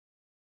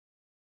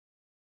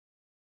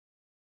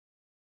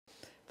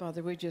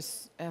Father, we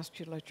just ask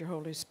you to let your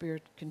Holy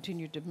Spirit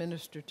continue to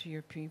minister to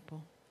your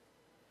people.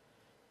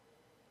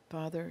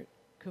 Father,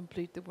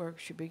 complete the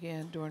works you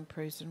began during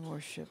praise and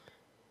worship.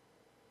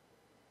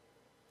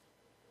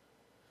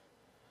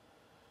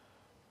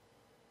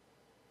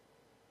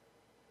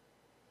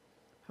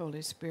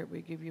 Holy Spirit,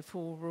 we give you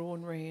full rule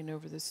and reign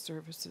over this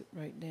service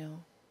right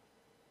now.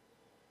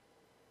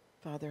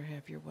 Father,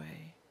 have your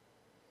way.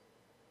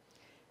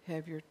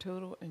 Have your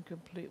total and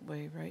complete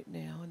way right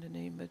now in the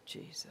name of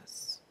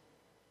Jesus.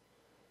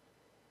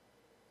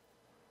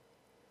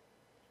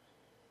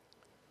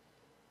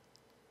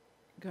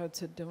 God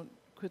said, don't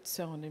quit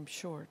selling him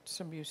short.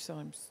 Some of you sell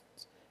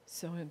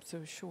him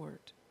so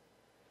short.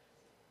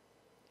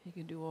 He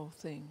can do all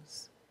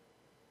things.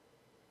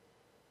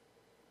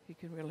 He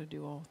can really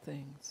do all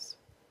things.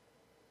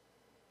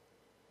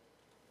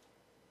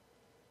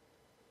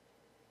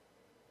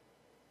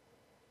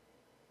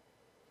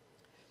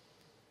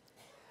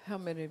 How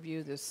many of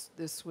you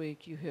this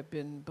week you have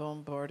been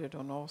bombarded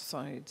on all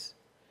sides?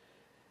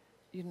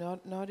 You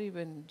not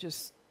even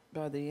just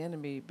by the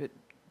enemy, but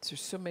there's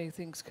so many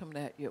things coming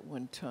at you at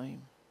one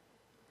time.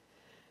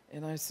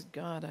 And I said,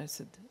 God,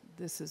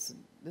 this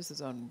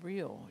is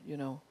unreal, you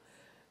know.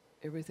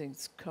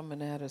 Everything's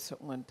coming at us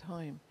at one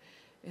time.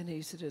 And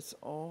he said, it's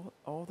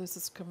all this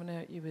is coming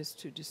at you is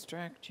to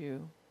distract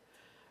you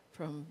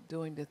from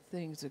doing the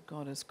things that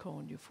God is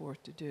calling you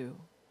forth to do.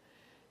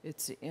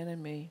 It's the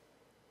enemy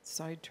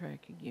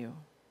sidetracking you.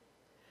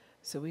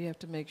 So we have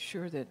to make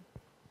sure that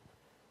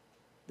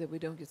we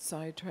don't get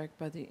sidetracked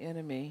by the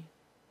enemy.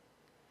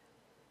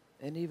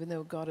 And even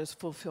though God is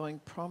fulfilling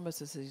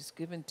promises that he's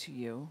given to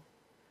you,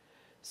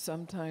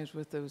 sometimes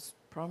with those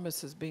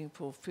promises being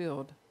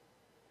fulfilled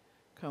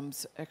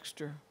comes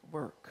extra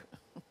work.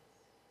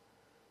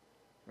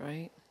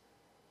 Right?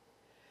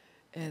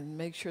 And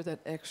make sure that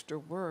extra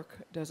work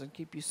doesn't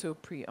keep you so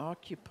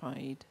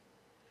preoccupied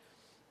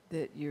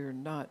that you're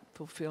not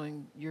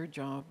fulfilling your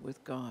job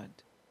with God.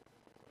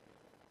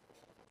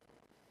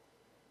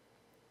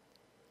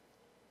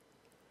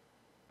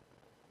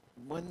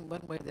 One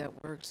way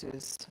that works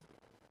is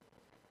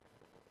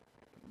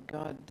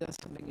God does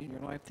something in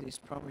your life that he's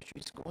promised you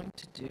he's going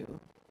to do.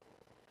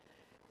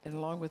 And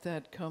along with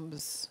that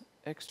comes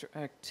extra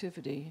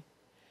activity,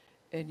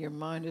 and your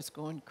mind is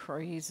going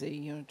crazy,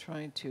 you know,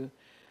 trying to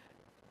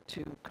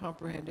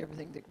comprehend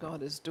everything that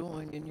God is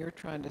doing, and you're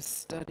trying to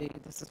study.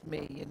 This is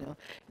me, you know.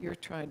 You're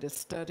trying to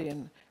study,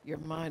 and your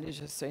mind is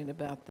just saying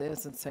about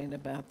this and saying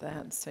about that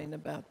and saying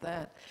about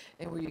that,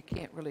 and where you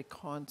can't really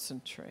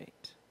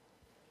concentrate.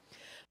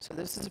 So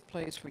this is a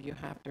place where you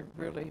have to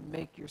really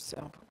make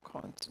yourself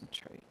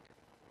concentrate.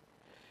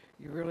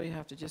 You really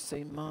have to just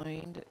say,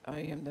 mind, I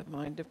am the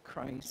mind of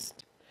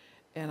Christ,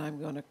 and I'm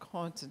going to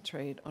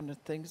concentrate on the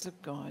things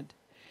of God.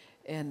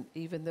 And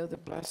even though the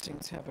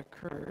blessings have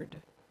occurred,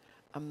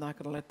 I'm not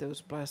going to let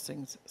those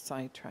blessings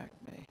sidetrack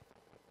me.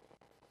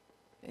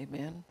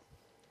 Amen?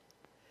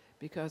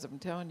 Because I'm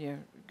telling you,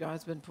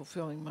 God's been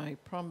fulfilling my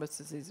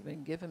promises he's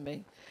been giving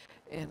me,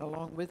 and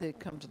along with it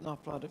comes an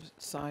awful lot of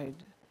side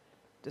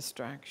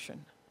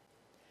distraction.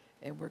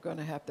 And we're going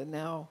to have to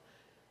now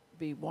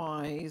be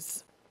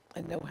wise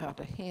and know how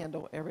to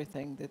handle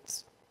everything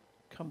that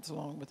comes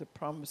along with the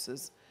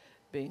promises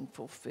being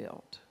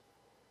fulfilled.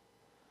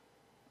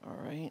 All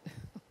right?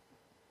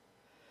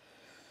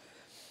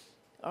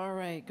 All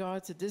right,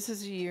 God said this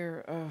is a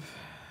year of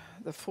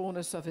the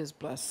fullness of his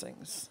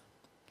blessings.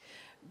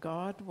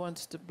 God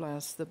wants to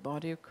bless the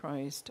body of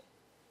Christ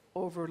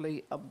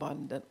overly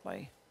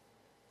abundantly.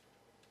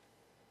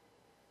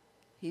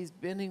 He's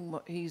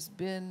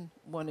been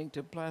wanting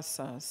to bless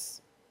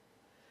us,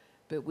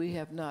 but we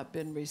have not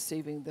been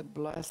receiving the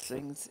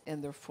blessings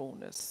in their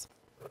fullness.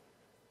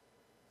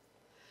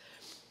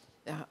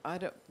 Now,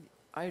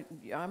 I'm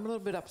a little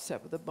bit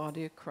upset with the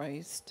body of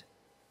Christ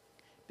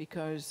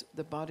because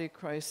the body of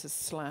Christ is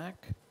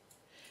slack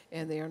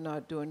and they are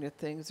not doing the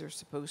things they're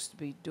supposed to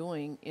be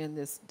doing in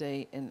this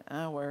day and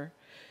hour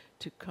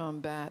to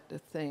combat the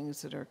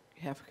things that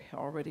have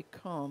already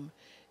come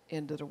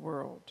into the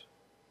world.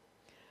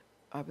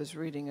 I was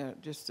reading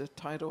just a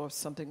title of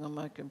something on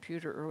my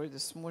computer early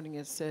this morning.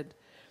 It said,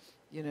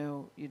 you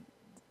know,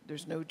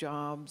 there's no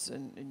jobs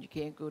and you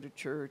can't go to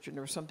church, and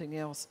there was something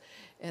else.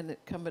 And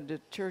coming to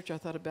church, I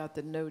thought about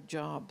the no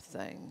job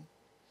thing.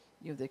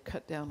 You know, they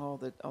cut down all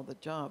the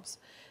jobs.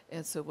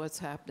 And so what's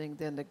happening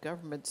then, the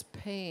government's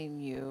paying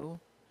you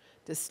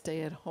to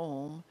stay at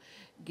home,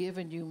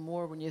 giving you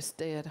more when you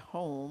stay at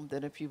home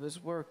than if you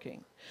was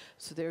working.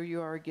 So there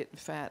you are getting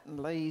fat and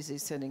lazy,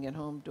 sitting at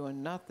home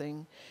doing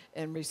nothing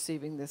and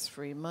receiving this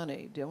free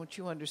money. Don't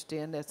you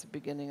understand that's the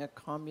beginning of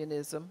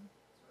communism?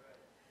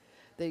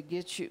 They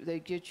get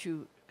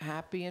you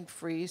happy and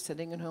free,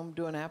 sitting at home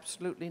doing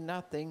absolutely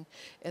nothing,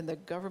 and the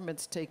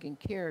government's taking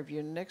care of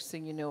you. Next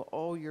thing you know,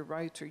 all your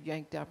rights are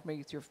yanked out from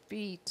beneath your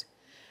feet,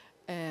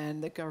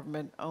 and the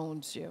government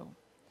owns you.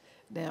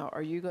 Now,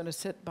 are you going to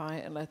sit by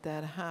and let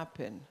that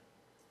happen?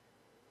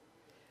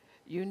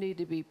 You need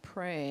to be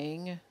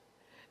praying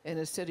And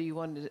instead of you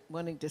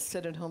wanting to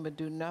sit at home and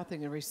do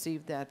nothing and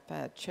receive that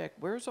fat check,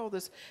 where's all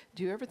this?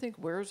 Do you ever think,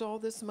 where's all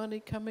this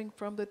money coming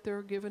from that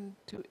they're giving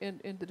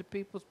into the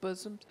people's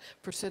bosoms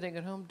for sitting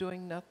at home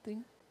doing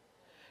nothing?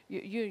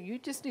 You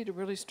just need to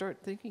really start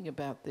thinking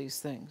about these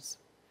things.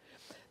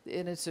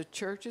 And it's a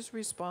church's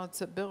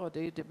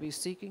responsibility to be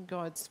seeking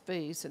God's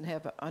face and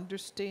have an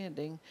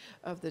understanding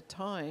of the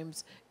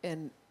times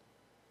and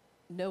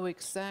know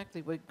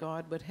exactly what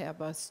God would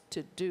have us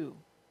to do.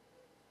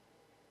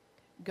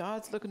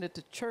 God's looking at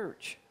the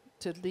church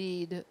to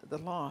lead the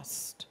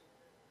lost.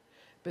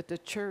 But the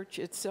church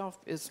itself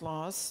is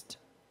lost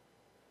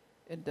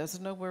and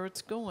doesn't know where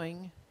it's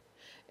going,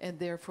 and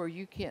therefore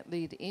you can't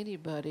lead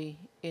anybody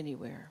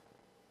anywhere.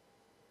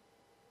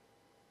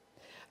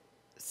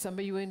 Some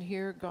of you in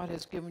here, God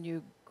has given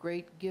you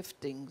great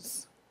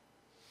giftings.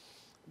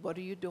 What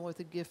are you doing with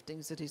the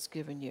giftings that He's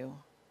given you?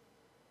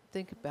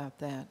 Think about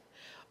that.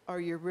 Are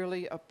you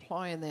really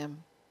applying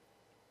them?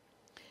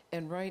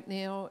 And right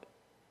now,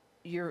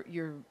 you're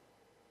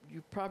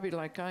probably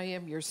like I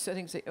am. You're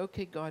sitting, say,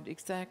 "Okay, God,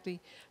 exactly.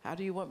 How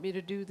do you want me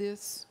to do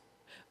this?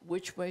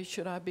 Which way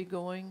should I be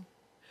going?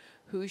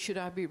 Who should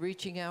I be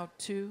reaching out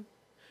to?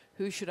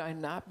 Who should I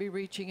not be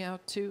reaching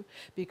out to?"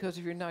 Because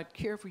if you're not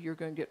careful, you're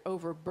going to get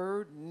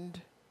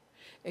overburdened,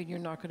 and you're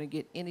not going to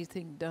get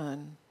anything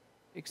done,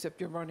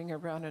 except you're running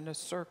around in a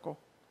circle.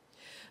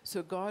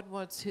 So God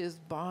wants His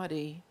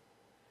body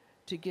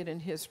to get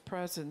in His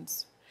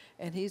presence.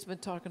 And He's been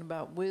talking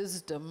about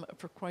wisdom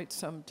for quite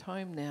some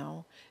time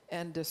now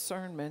and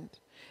discernment,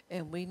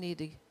 and we need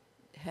to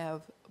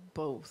have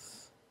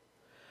both.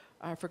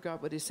 I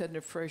forgot what He said in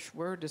a fresh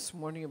word this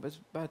morning. It was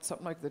about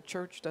something like the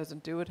church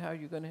doesn't do it. How are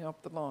you going to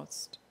help the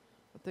lost?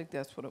 I think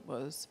that's what it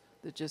was,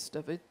 the gist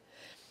of it.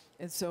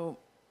 And so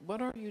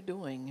what are you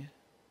doing?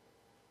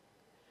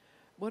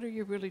 What are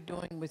you really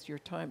doing with your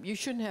time? You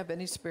shouldn't have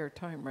any spare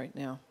time right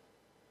now.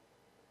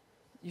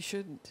 You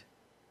shouldn't.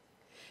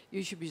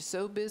 You should be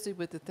so busy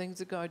with the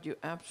things of God, you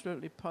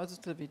absolutely,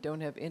 positively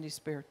don't have any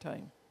spare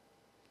time.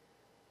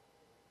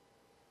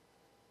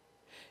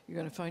 You're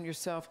going to find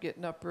yourself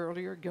getting up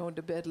earlier, going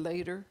to bed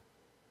later,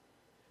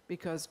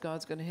 because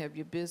God's going to have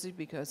you busy,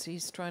 because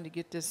He's trying to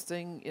get this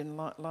thing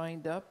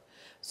lined up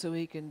so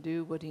He can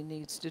do what He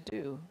needs to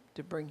do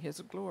to bring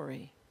His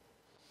glory.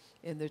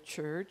 And the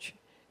church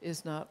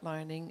is not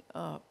lining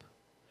up.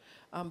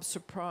 I'm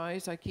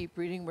surprised. I keep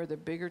reading where the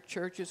bigger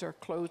churches are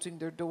closing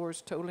their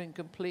doors totally and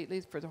completely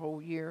for the whole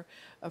year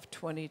of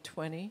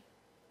 2020.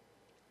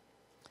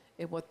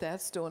 And what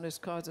that's doing is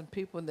causing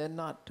people then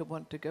not to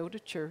want to go to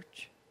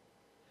church.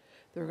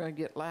 They're going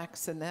to get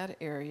lax in that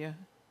area.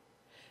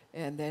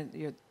 And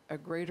then a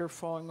greater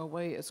falling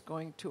away is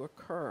going to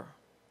occur.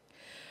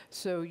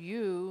 So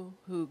you,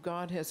 who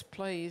God has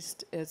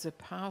placed as a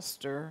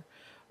pastor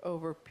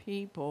over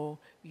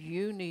people,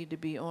 you need to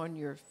be on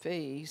your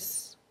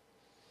face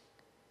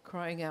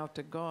crying out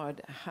to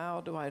God,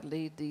 how do I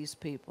lead these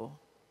people?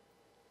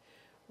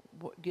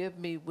 Give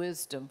me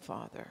wisdom,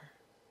 Father.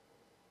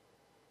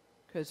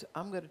 Because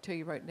I'm going to tell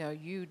you right now,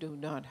 you do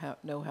not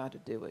know how to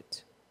do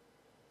it.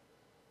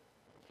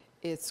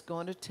 It's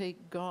going to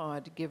take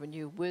God giving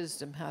you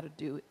wisdom how to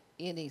do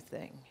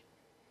anything.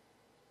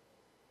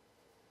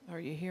 Are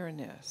you hearing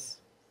this?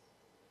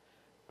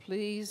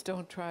 Please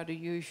don't try to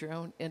use your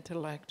own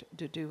intellect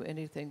to do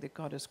anything that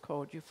God has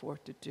called you for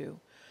to do.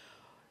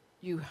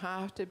 You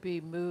have to be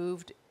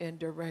moved and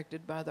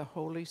directed by the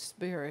Holy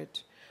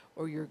Spirit,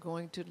 or you're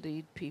going to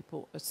lead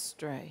people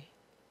astray.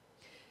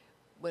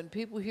 When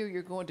people hear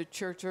you're going to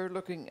church, they're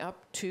looking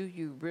up to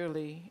you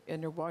really,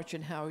 and they're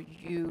watching how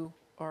you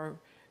are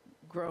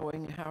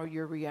growing, how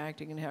you're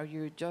reacting, and how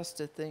you adjust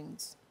to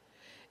things.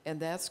 And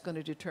that's going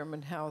to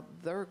determine how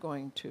they're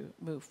going to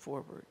move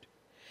forward.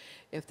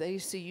 If they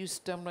see you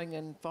stumbling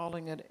and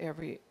falling in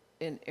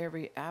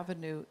every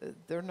avenue,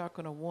 they're not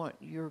going to want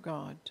your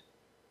God.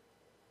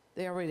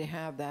 They already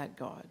have that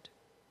God.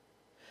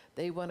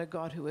 They want a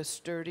God who is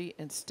sturdy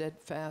and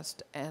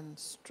steadfast and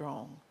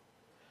strong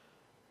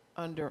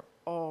under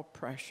all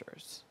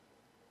pressures.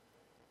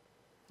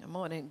 Come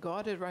on, and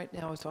God is right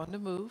now is on the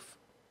move.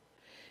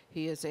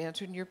 He is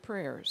answering your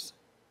prayers.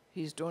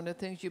 He's doing the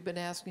things you've been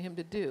asking Him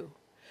to do.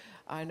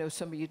 I know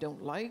some of you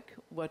don't like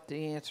what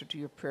the answer to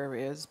your prayer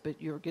is,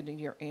 but you're getting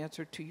your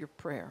answer to your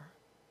prayer.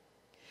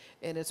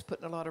 And it's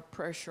putting a lot of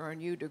pressure on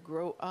you to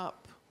grow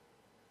up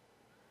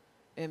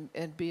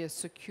and be a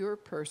secure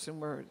person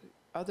where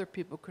other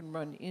people can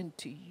run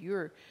into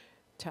your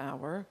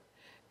tower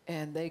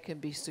and they can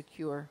be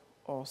secure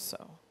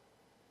also.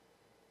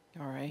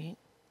 All right?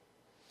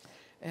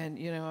 And,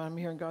 I'm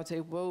hearing God say,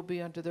 woe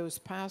be unto those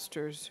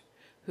pastors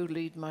who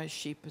lead my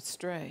sheep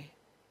astray.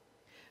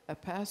 A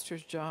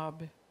pastor's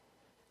job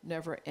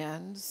never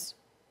ends.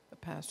 A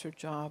pastor's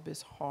job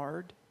is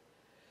hard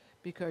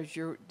because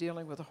you're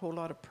dealing with a whole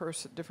lot of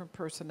different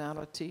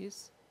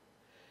personalities.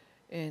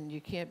 And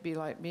you can't be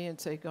like me and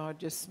say, God,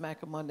 just smack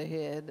them on the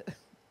head.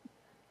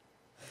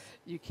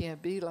 You can't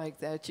be like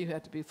that. You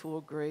have to be full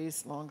of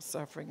grace,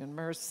 long-suffering, and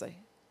mercy.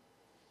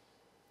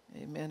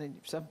 Amen. And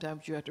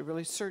sometimes you have to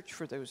really search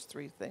for those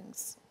three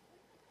things.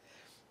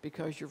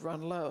 because you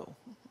run low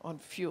on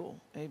fuel.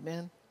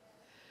 Amen.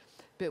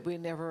 But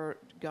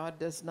God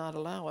does not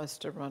allow us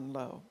to run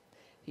low.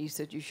 He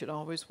said you should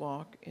always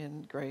walk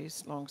in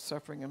grace, long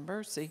suffering, and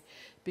mercy,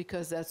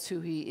 because that's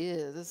who he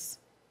is,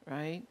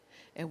 right?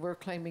 And we're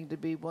claiming to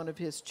be one of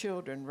his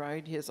children,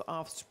 right? His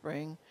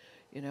offspring,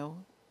 you know.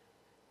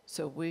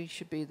 So we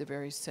should be the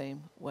very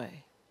same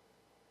way.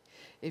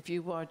 If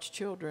you watch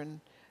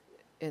children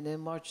and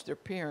then watch their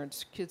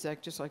parents, kids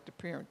act just like the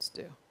parents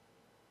do.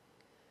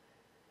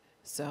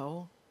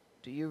 So,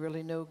 do you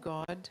really know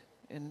God?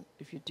 And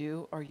if you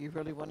do, are you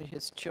really one of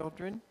his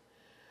children?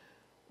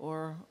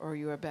 Or are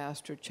you a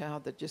bastard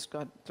child that just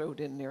got thrown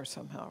in there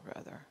somehow or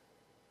other?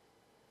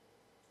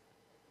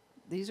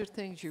 These are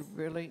things you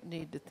really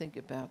need to think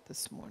about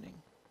this morning.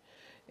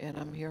 And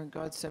I'm hearing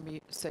God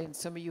saying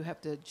some of you have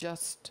to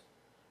adjust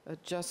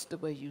the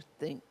way you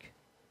think.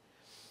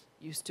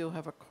 You still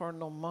have a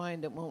carnal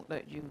mind that won't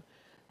let you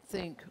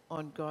think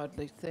on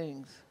godly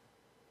things.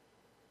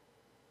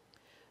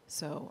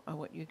 So I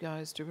want you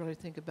guys to really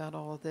think about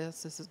all of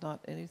this. This is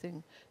not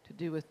anything to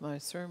do with my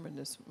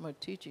sermon, my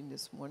teaching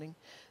this morning.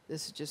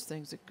 This is just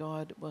things that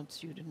God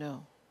wants you to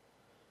know.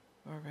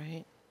 All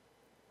right?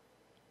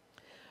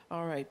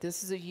 All right,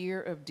 this is a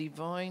year of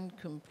divine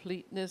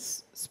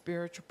completeness,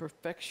 spiritual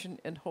perfection,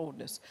 and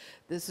wholeness.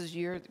 This is a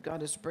year that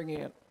God is bringing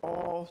it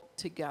all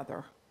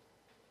together.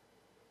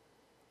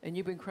 And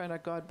you've been crying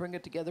out, God, bring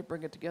it together,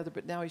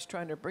 but now he's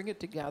trying to bring it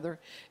together,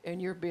 and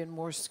you're being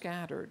more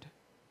scattered.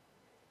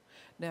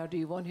 Now, do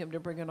you want him to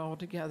bring it all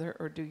together,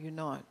 or do you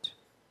not?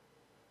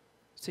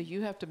 So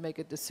you have to make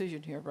a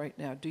decision here right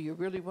now. Do you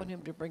really want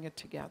him to bring it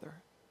together?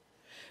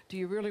 Do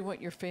you really want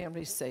your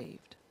family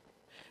saved?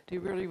 Do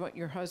you really want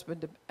your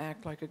husband to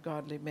act like a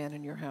godly man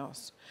in your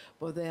house?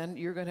 Well, then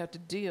you're going to have to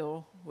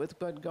deal with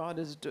what God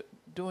is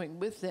doing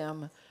with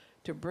them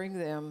to bring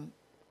them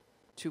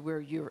to where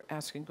you're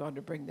asking God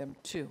to bring them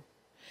to.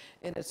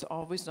 And it's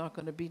always not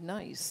going to be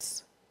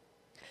nice.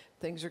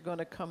 Things are going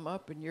to come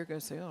up and you're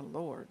going to say, oh,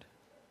 Lord,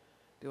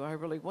 do I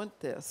really want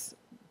this?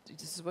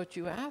 This is what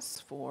you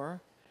asked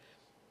for.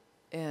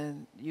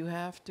 And you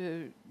have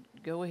to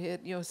go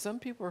ahead. You know, some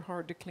people are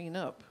hard to clean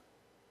up.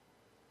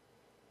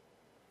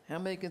 How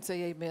many can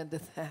say amen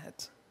to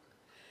that?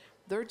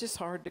 They're just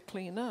hard to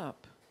clean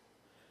up.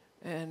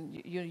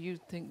 And you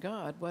think,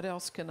 God, what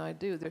else can I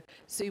do?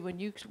 See, when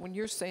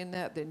you're saying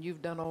that, then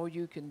you've done all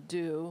you can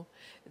do.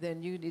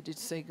 Then you need to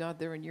say, God,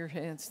 they're in your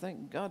hands.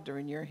 Thank God they're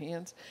in your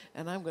hands.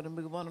 And I'm going to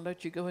move on and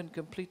let you go ahead and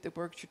complete the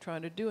works you're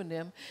trying to do in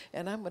them.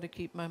 And I'm going to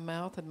keep my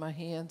mouth and my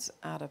hands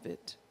out of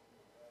it.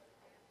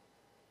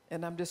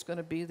 And I'm just going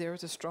to be there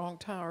as a strong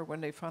tower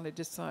when they finally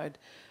decide,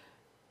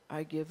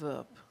 I give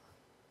up.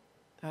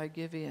 I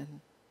give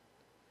in.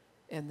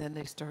 And then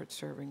they start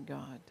serving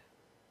God.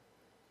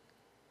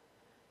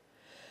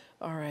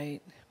 All right.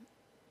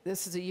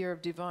 This is a year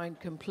of divine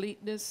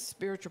completeness,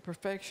 spiritual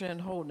perfection,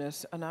 and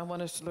wholeness. And I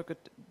want us to look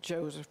at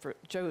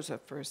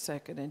Joseph for a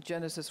second in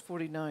Genesis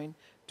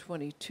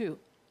 49:22.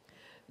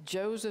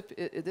 Joseph,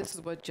 this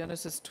is what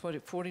Genesis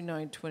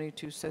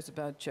 49:22 says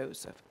about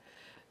Joseph.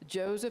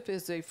 Joseph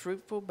is a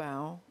fruitful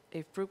bough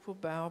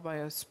by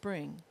a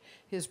spring.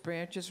 His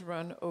branches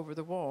run over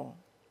the wall.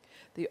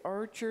 The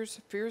archers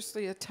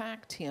fiercely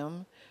attacked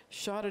him,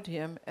 shot at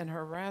him, and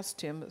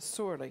harassed him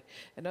sorely.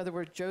 In other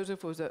words,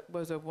 Joseph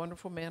was a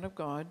wonderful man of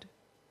God,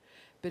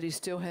 but he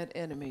still had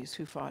enemies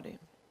who fought him.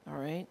 All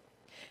right?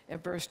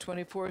 And verse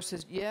 24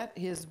 says, yet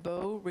his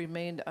bow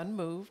remained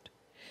unmoved.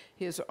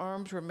 His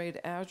arms were made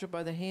agile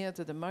by the hands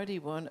of the mighty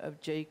one of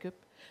Jacob,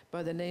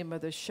 by the name of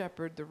the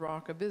shepherd, the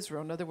rock of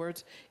Israel. In other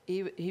words,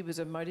 he was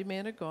a mighty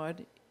man of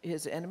God.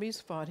 His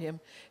enemies fought him,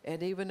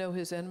 and even though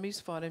his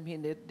enemies fought him, he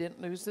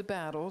didn't lose the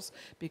battles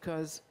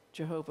because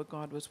Jehovah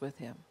God was with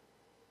him.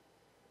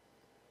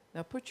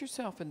 Now put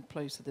yourself in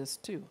place of this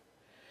too.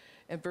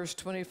 And verse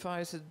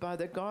 25 says, by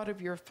the God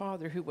of your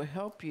father who will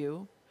help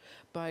you,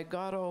 by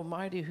God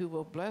Almighty who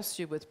will bless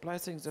you with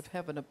blessings of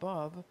heaven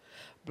above,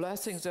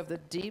 blessings of the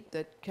deep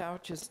that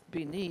couches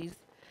beneath,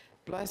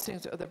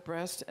 blessings of the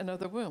breast and of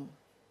the womb.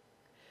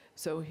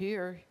 So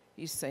here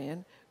he's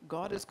saying,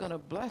 God is going to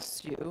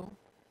bless you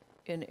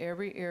in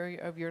every area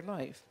of your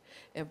life.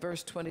 And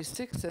verse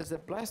 26 says, the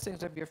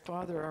blessings of your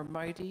father are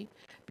mighty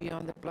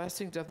beyond the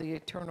blessings of the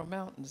eternal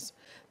mountains.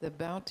 The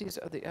bounties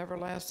of the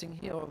everlasting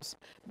hills,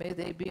 may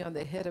they be on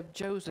the head of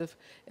Joseph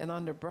and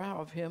on the brow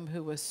of him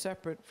who was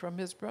separate from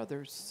his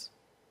brothers.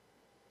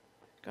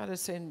 God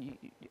is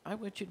saying, I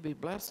want you to be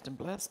blessed and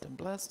blessed and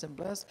blessed and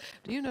blessed.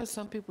 Do you know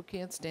some people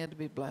can't stand to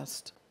be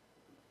blessed?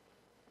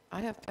 I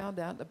have found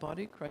out in the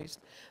body of Christ,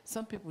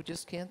 some people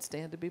just can't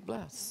stand to be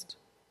blessed.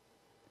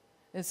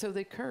 And so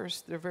they curse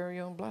their very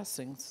own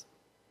blessings.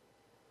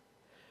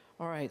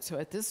 All right, so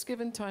at this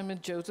given time in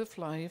Joseph's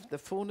life, the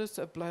fullness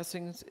of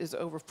blessings is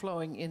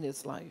overflowing in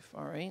his life,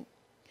 all right?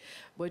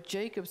 What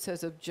Jacob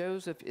says of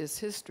Joseph is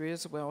history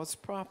as well as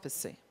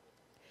prophecy.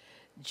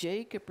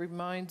 Jacob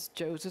reminds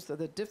Joseph of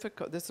the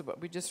this is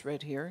what we just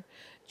read here.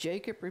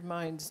 Jacob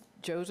reminds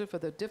Joseph of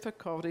the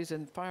difficulties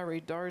and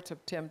fiery darts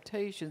of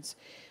temptations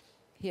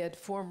he had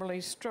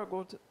formerly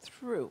struggled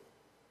through.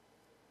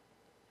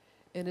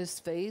 and his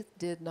faith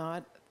did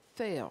not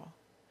fail.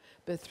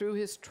 But through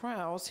his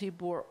trials, he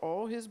bore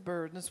all his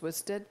burdens with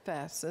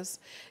steadfastness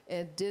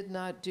and did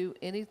not do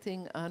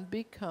anything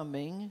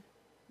unbecoming.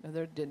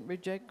 They didn't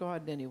reject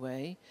God in any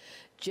way.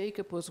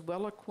 Jacob was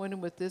well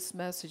acquainted with this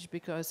message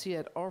because he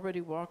had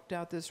already walked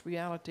out this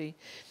reality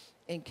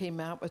and came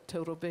out with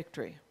total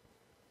victory.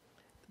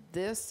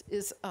 This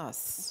is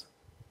us.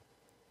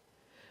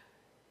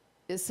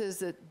 It says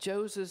that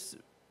Joseph's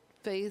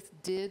faith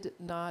did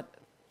not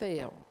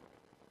fail.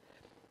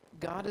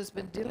 God has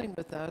been dealing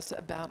with us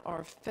about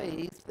our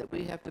faith, that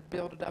we have to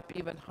build it up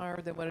even higher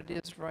than what it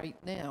is right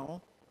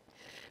now.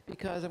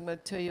 Because I'm going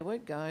to tell you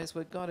what, guys,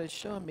 what God has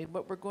shown me,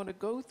 what we're going to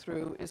go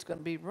through is going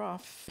to be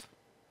rough.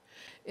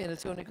 And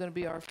it's only going to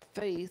be our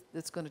faith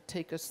that's going to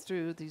take us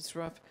through these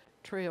rough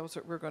trails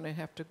that we're going to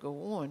have to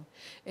go on.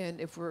 And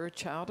if we're a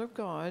child of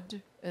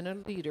God and a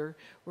leader,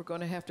 we're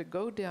going to have to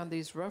go down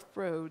these rough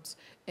roads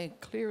and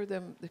clear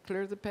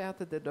the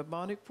path of the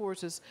demonic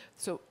forces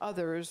so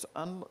others,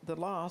 the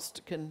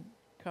lost, can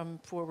come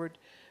forward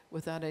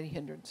without any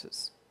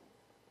hindrances.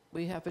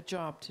 We have a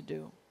job to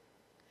do.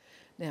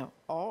 Now,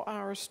 all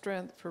our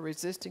strength for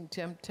resisting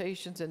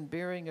temptations and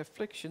bearing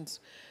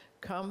afflictions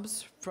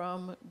comes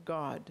from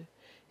God.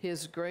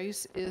 His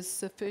grace is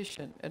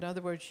sufficient. In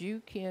other words,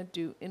 you can't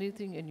do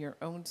anything in your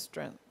own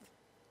strength.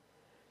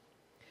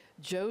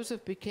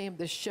 Joseph became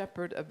the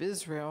shepherd of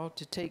Israel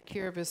to take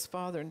care of his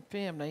father and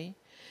family,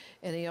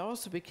 and he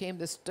also became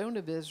the stone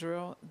of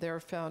Israel, their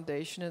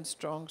foundation and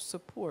strong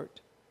support.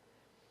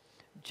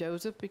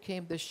 Joseph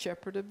became the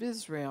shepherd of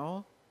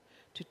Israel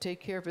to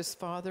take care of his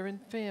father and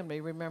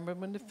family. Remember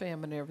when the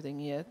famine and everything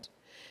hit?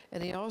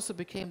 And he also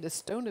became the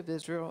stone of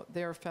Israel,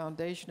 their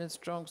foundation and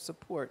strong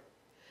support.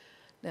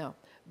 Now,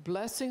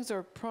 blessings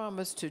are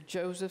promised to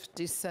Joseph's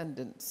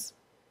descendants.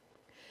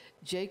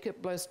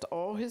 Jacob blessed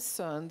all his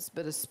sons,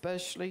 but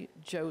especially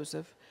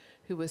Joseph,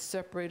 who was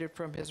separated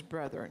from his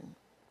brethren.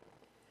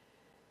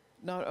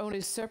 Not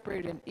only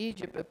separated in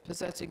Egypt, but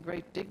possessing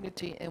great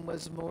dignity and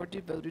was more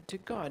devoted to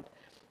God.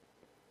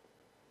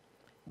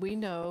 We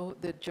know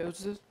that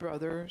Joseph's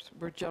brothers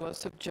were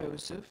jealous of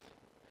Joseph.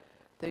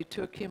 They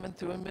took him and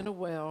threw him in a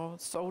well,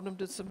 sold him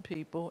to some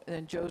people, and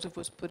then Joseph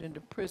was put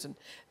into prison.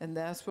 And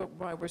that's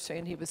why we're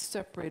saying he was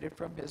separated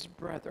from his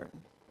brethren.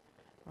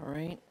 All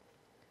right?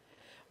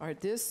 All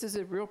right, this is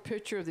a real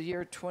picture of the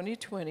year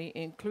 2020,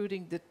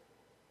 including the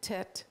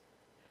Tet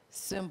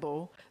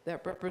symbol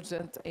that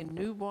represents a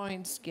new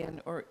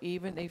wineskin or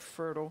even a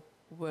fertile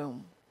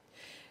womb.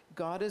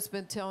 God has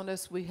been telling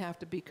us we have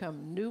to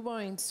become new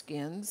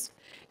wineskins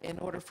in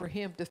order for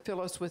him to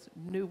fill us with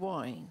new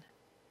wine.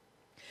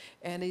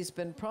 And he's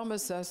been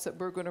promised us that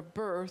we're going to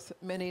birth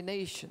many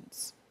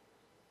nations.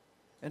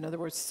 In other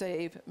words,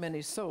 save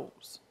many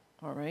souls.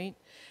 All right?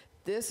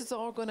 This is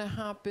all going to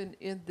happen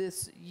in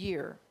this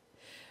year.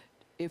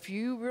 If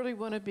you really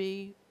want to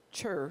be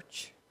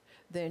church,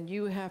 then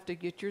you have to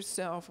get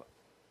yourself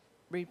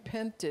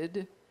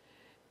repented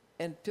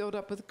and filled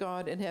up with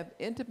God and have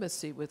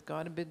intimacy with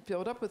God and been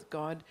filled up with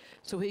God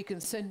so he can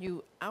send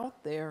you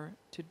out there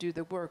to do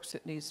the works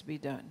that needs to be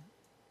done.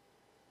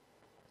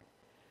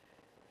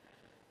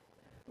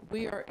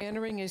 We are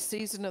entering a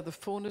season of the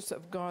fullness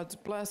of God's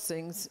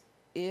blessings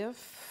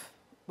if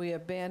we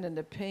abandon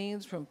the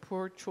pains from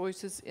poor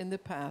choices in the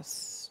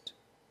past.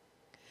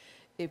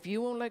 If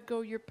you won't let go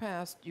of your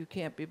past, you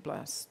can't be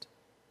blessed.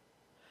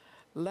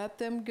 Let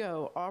them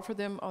go. Offer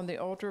them on the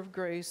altar of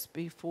grace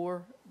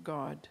before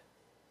God.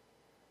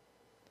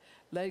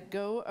 Let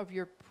go of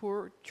your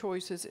poor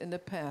choices in the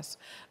past.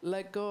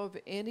 Let go of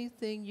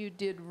anything you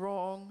did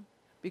wrong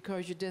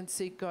because you didn't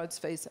seek God's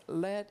face.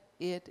 Let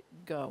it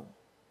go.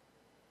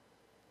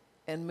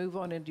 And move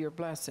on into your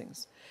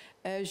blessings.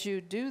 As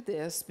you do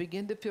this,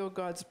 begin to feel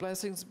God's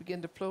blessings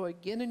begin to flow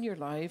again in your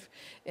life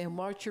and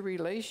watch your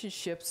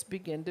relationships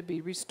begin to be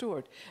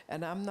restored.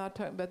 And I'm not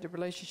talking about the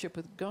relationship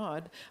with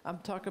God. I'm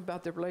talking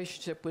about the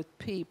relationship with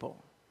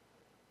people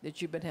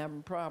that you've been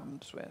having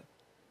problems with.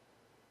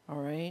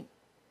 All right?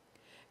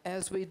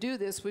 As we do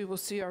this, we will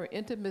see our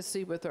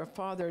intimacy with our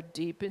Father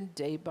deepen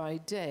day by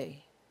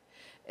day.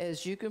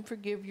 As you can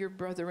forgive your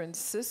brother and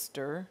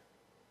sister,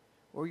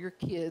 or your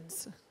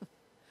kids,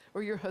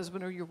 or your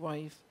husband or your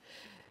wife,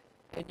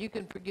 and you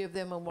can forgive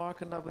them and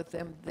walk in love with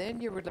them,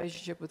 then your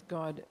relationship with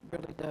God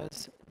really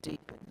does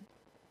deepen.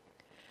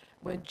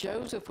 When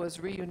Joseph was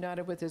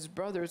reunited with his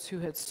brothers who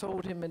had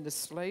sold him into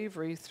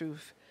slavery,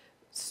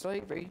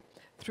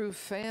 through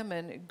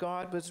famine,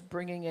 God was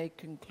bringing a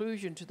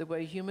conclusion to the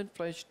way human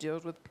flesh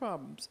deals with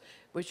problems,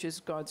 which is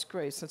God's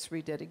grace. Let's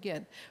read that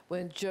again.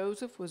 When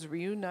Joseph was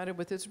reunited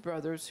with his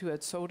brothers who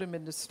had sold him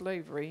into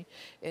slavery,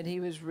 and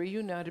he was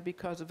reunited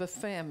because of a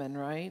famine,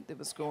 right, that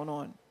was going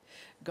on.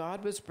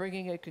 God was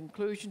bringing a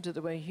conclusion to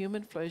the way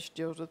human flesh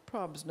deals with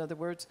problems. In other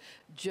words,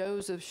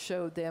 Joseph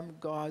showed them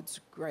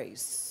God's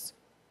grace.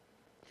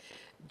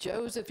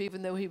 Joseph,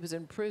 even though he was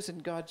in prison,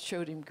 God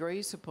showed him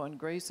grace upon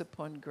grace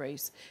upon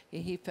grace.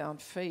 He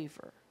found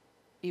favor,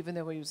 even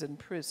though he was in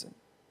prison.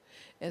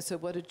 And so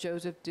what did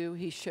Joseph do?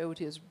 He showed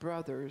his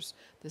brothers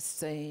the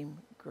same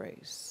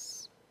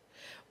grace.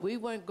 We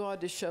want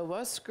God to show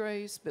us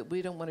grace, but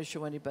we don't want to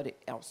show anybody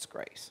else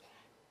grace.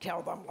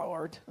 Kill them,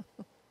 Lord.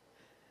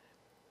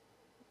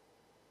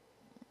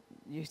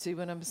 You see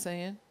what I'm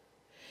saying?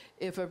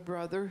 If a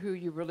brother who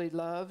you really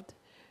loved,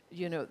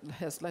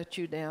 has let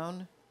you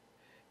down,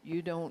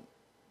 you don't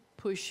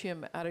push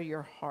him out of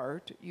your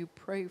heart. You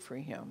pray for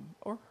him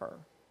or her.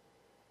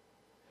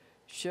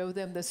 Show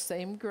them the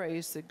same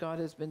grace that God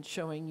has been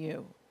showing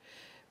you.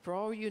 For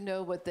all you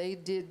know, what they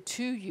did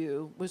to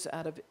you was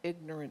out of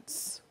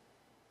ignorance.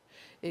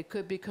 It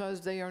could be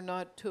because they are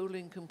not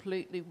totally and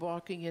completely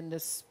walking in the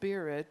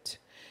Spirit.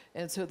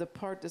 And so the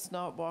part that's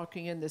not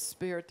walking in the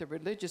Spirit, the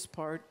religious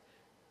part,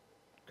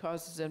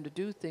 causes them to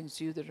do things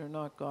to you that are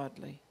not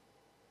godly.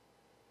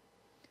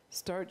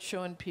 Start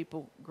showing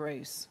people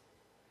grace.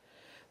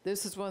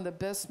 This is one of the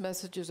best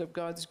messages of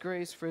God's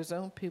grace for his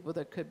own people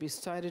that could be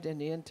cited in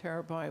the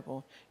entire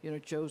Bible.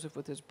 Joseph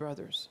with his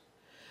brothers.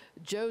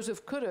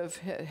 Joseph could have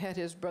had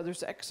his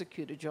brothers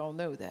executed. You all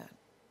know that.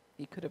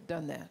 He could have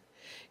done that.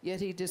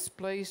 Yet he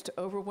displayed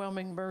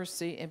overwhelming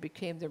mercy and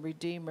became the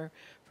redeemer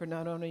for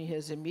not only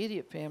his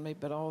immediate family,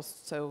 but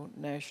also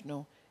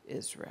national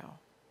Israel.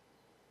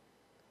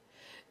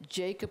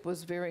 Jacob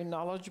was very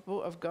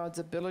knowledgeable of God's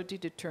ability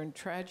to turn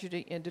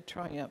tragedy into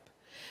triumph.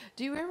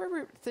 Do you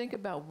ever think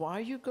about why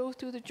you go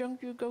through the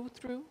junk you go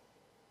through?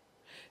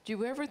 Do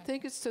you ever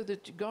think it's so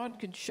that God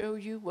can show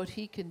you what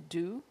he can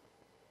do?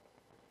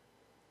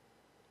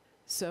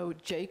 So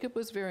Jacob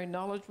was very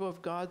knowledgeable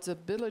of God's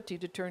ability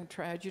to turn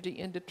tragedy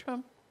into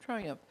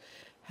triumph.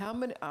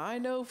 I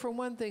know for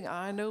one thing,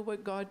 I know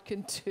what God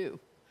can do.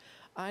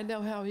 I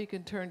know how he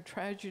can turn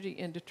tragedy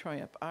into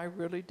triumph. I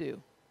really do.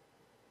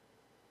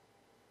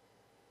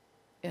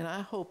 And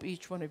I hope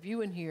each one of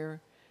you in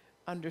here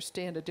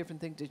understand the different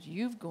things that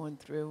you've gone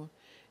through,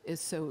 is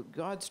so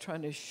God's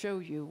trying to show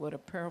you what a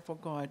powerful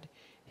God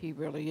he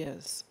really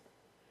is.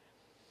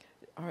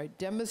 All right,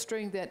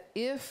 demonstrating that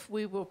if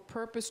we will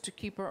purpose to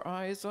keep our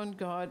eyes on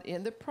God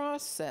in the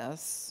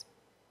process,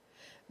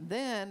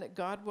 then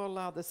God will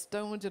allow the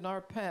stones in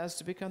our paths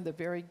to become the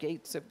very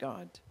gates of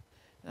God.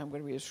 And I'm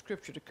going to read a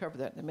scripture to cover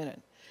that in a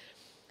minute.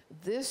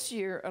 This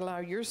year, allow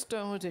your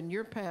stones in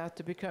your path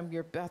to become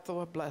your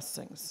Bethel of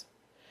blessings.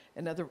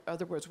 In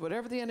other words,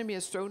 whatever the enemy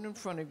has thrown in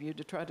front of you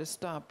to try to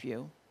stop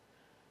you,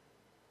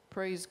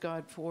 praise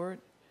God for it,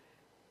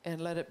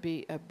 and let it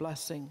be a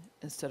blessing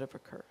instead of a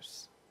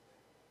curse.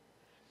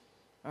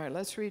 All right,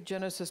 let's read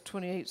Genesis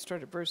 28,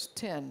 start at verse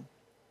 10.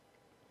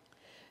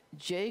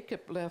 Jacob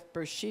left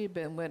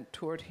Beersheba and went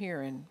toward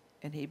Haran,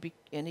 and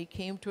he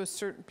came to a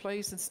certain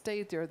place and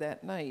stayed there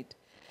that night,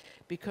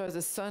 because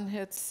the sun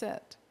had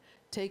set.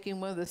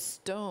 Taking one of the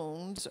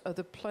stones of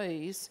the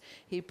place,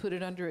 he put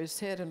it under his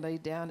head and lay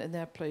down in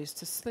that place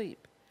to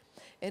sleep.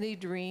 And he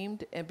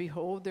dreamed, and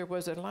behold, there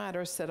was a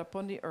ladder set up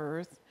on the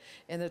earth,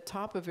 and the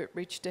top of it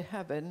reached to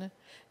heaven.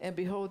 And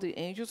behold, the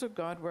angels of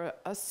God were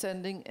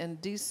ascending and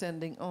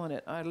descending on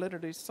it. I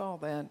literally saw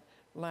that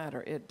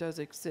ladder. It does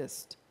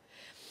exist.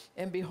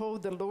 And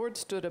behold, the Lord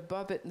stood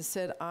above it and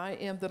said, I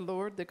am the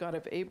Lord, the God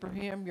of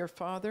Abraham, your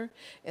father,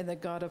 and the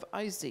God of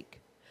Isaac.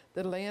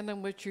 The land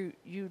on which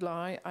you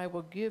lie, I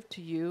will give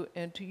to you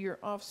and to your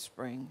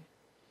offspring.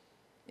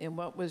 And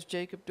what was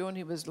Jacob doing?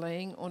 He was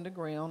laying on the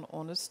ground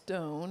on a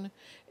stone.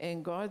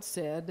 And God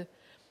said,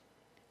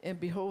 and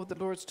behold, the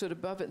Lord stood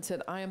above it and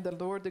said, I am the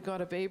Lord, the God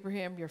of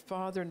Abraham, your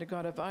father, and the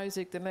God of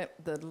Isaac.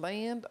 The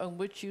land on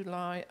which you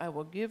lie, I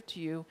will give to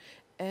you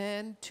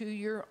and to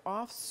your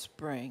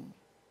offspring.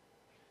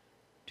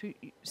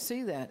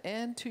 See that?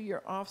 And to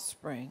your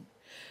offspring.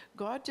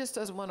 God just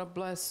doesn't want to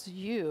bless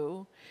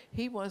you.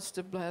 He wants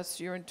to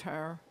bless your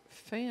entire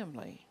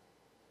family.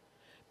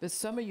 But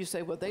some of you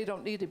say, well, they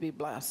don't need to be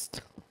blessed.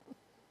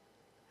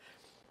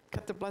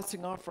 Cut the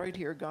blessing off right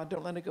here, God.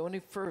 Don't let it go any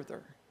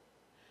further.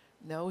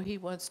 No, he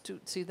wants to.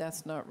 See,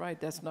 that's not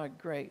right. That's not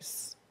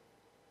grace.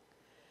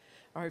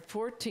 All right,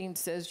 14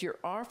 says, your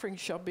offering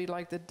shall be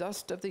like the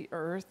dust of the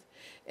earth,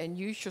 and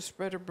you shall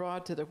spread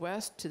abroad to the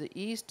west, to the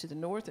east, to the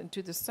north, and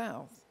to the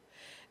south.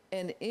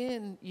 And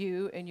in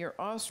you and your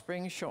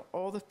offspring shall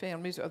all the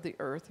families of the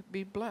earth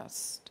be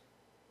blessed.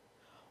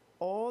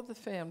 All the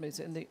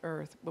families in the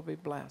earth will be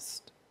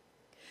blessed.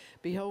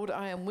 Behold,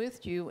 I am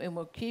with you and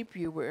will keep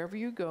you wherever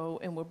you go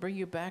and will bring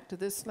you back to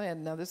this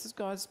land. Now, this is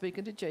God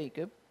speaking to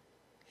Jacob.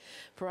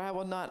 For I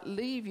will not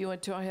leave you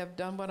until I have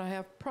done what I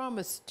have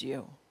promised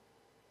you.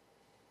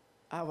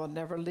 I will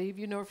never leave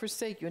you nor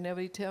forsake you. And then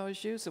he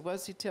tells you, so what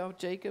does he tell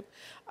Jacob?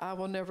 I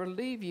will never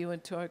leave you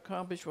until I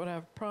accomplish what I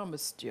have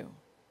promised you.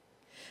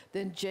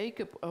 Then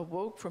Jacob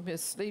awoke from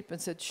his sleep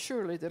and said,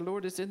 surely the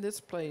Lord is in this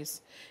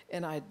place,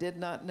 and I did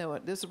not know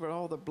it. This is where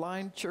all the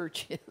blind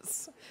church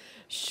is.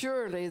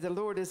 Surely the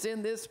Lord is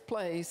in this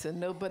place, and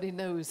nobody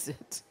knows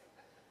it.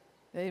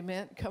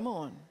 Amen. Come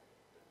on.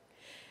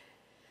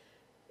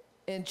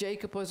 And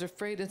Jacob was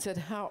afraid and said,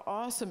 how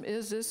awesome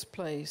is this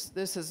place?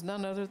 This is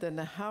none other than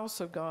the house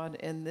of God,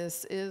 and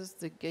this is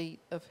the gate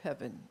of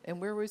heaven.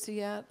 And where was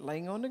he at?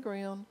 Laying on the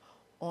ground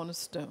on a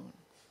stone.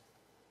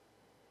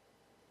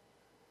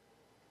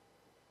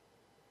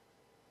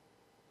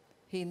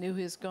 He knew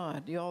his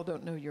God. You all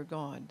don't know your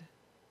God,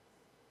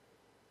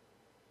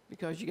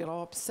 because you get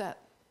all upset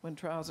when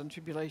trials and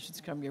tribulations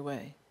come your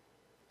way.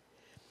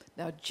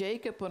 Now,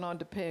 Jacob went on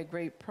to pay a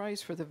great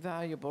price for the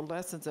valuable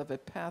lessons of a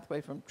pathway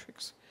from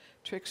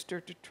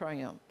trickster to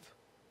triumph.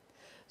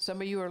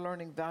 Some of you are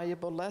learning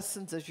valuable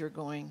lessons as you're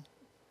going.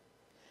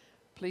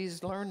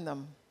 Please learn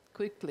them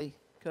quickly,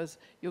 because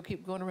you'll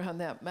keep going around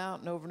that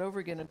mountain over and over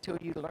again until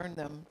you learn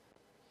them.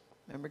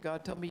 Remember,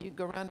 God told me you can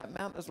go around that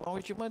mountain as long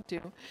as you want to,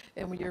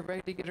 and when you're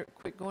ready to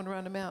quit going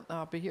around the mountain,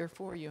 I'll be here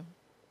for you.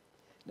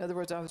 In other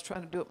words, I was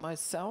trying to do it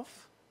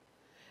myself,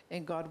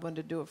 and God wanted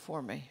to do it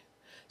for me.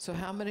 So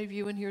how many of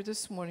you in here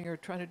this morning are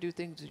trying to do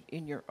things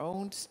in your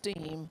own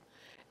steam,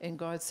 and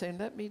God's saying,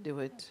 let me do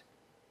it,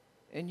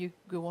 and you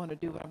go on to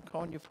do what I'm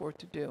calling you for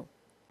to do?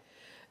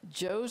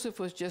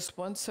 Joseph was just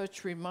one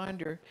such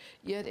reminder,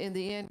 yet in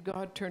the end,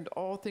 God turned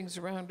all things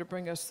around to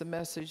bring us the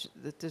message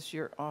that this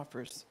year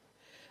offers.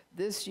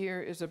 This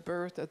year is a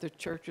birth of the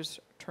church's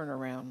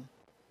turnaround.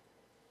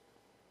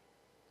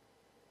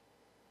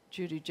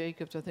 Judy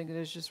Jacobs, I think it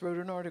is, just wrote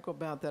an article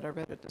about that. I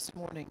read it this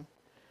morning.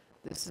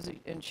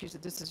 And she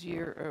said this is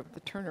year of the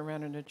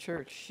turnaround in the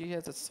church. She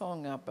has a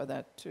song out by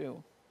that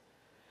too.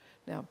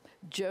 Now,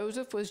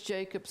 Joseph was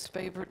Jacob's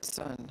favorite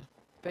son.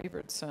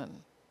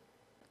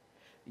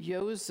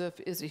 Joseph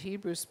is a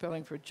Hebrew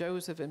spelling for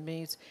Joseph and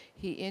means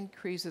he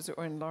increases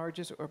or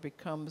enlarges or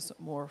becomes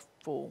more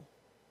full.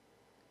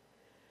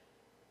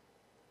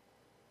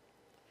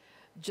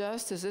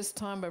 Just as this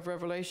time of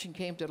revelation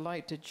came to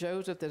light to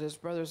Joseph that his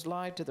brothers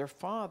lied to their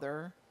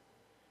father,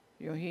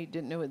 he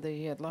didn't know that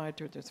he had lied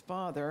to his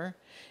father,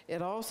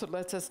 it also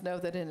lets us know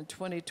that in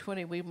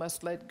 2020 we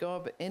must let go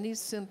of any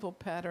sinful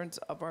patterns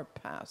of our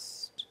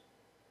past.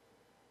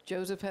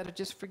 Joseph had to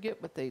just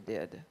forget what they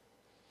did.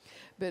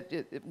 But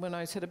when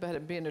I said about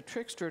him being a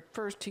trickster, at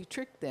first he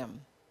tricked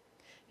them.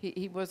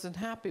 He wasn't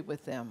happy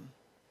with them.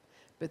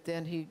 But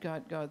then he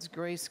got God's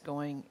grace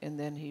going, and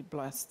then he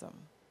blessed them.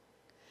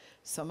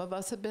 Some of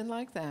us have been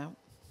like that.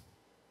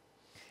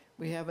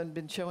 We haven't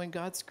been showing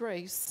God's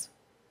grace.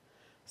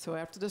 So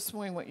after this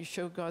morning, I want you to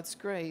show God's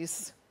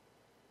grace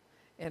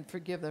and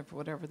forgive them for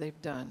whatever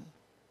they've done.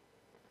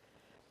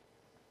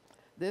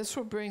 This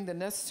will bring the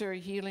necessary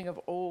healing of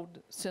old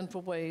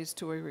sinful ways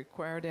to a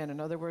required end.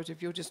 In other words,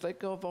 if you'll just let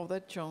go of all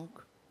that junk,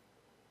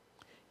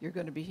 you're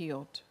going to be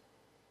healed.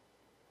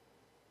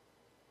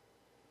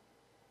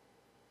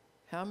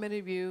 How many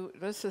of you,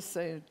 let's just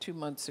say 2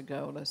 months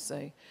ago,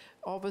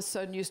 all of a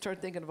sudden you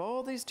start thinking of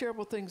all these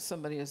terrible things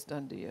somebody has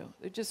done to you.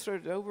 It just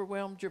sort of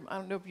overwhelmed your, I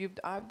don't know if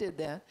I did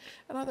that.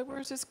 In other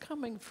words, it's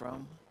coming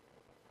from.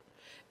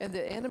 And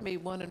the enemy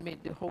wanted me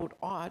to hold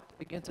aught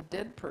against a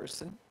dead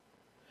person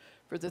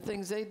for the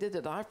things they did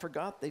that I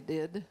forgot they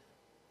did.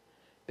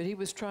 But he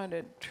was trying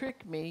to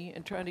trick me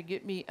and trying to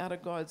get me out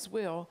of God's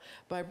will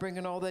by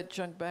bringing all that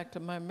junk back to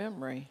my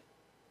memory.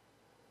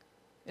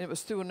 And it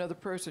was through another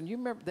person. You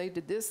remember they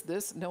did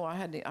this? No, I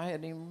hadn't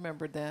even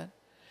remembered that.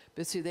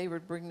 But see, they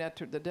would bring that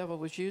to, the devil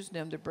was using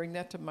them to bring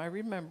that to my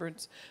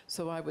remembrance,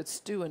 so I would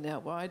stew in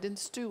that. Well, I didn't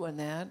stew in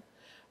that.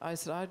 I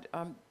said,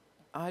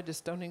 I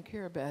just don't even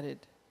care about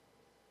it.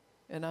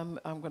 And I'm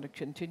going to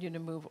continue to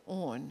move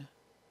on.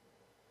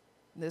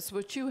 And this is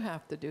what you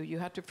have to do. You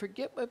have to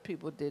forget what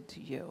people did to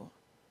you.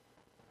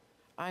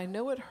 I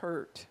know it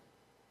hurt.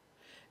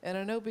 And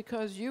I know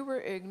because you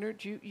were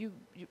ignorant, you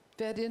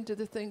fed into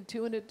the thing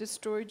too, and it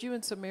destroyed you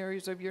in some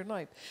areas of your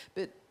life.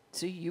 But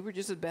see, you were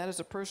just as bad as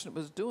the person that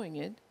was doing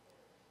it.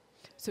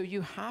 So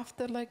you have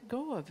to let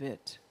go of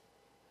it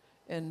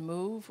and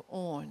move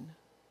on.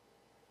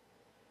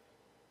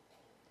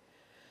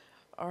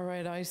 All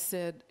right, I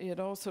said, it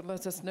also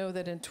lets us know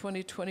that in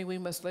 2020 we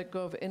must let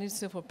go of any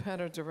sinful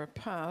patterns of our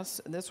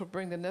past, and this will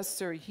bring the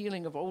necessary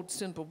healing of old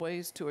sinful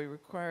ways to a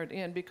required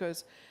end,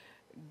 because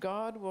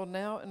God will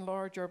now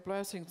enlarge our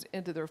blessings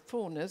into their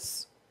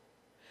fullness.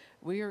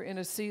 We are in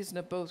a season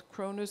of both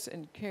Chronos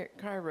and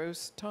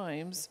Kairos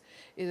times.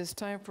 It is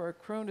time for our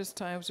Chronos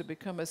times to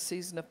become a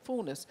season of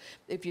fullness.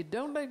 If you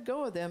don't let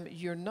go of them,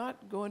 you're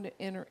not going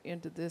to enter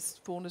into this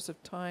fullness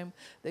of time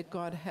that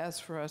God has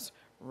for us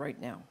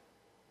right now.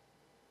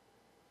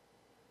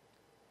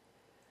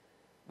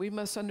 We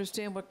must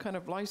understand what kind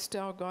of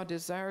lifestyle God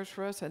desires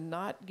for us and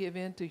not give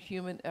in to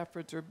human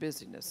efforts or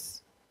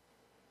busyness.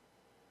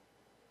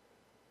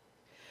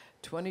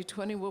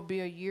 2020 will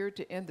be a year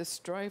to end the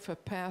strife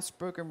of past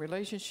broken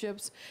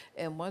relationships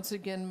and once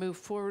again move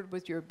forward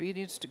with your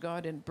obedience to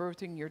God in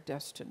birthing your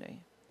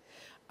destiny.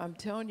 I'm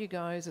telling you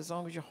guys, as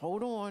long as you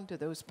hold on to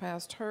those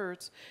past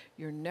hurts,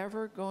 you're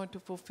never going to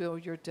fulfill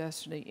your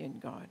destiny in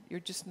God. You're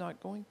just not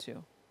going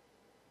to.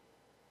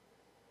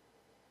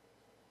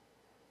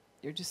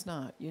 You're just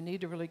not. You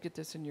need to really get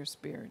this in your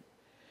spirit.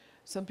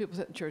 Some people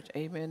sit in church,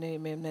 amen,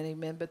 amen, and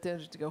amen, but then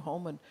to go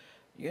home and,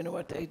 you know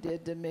what they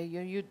did to me?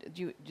 You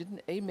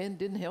didn't. Amen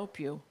didn't help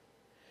you.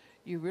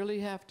 You really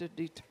have to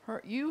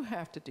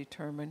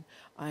determine.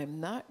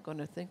 I'm not going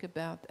to think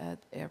about that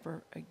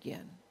ever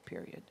again.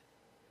 Period.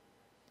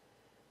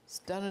 It's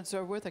done and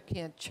so with. I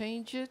can't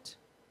change it.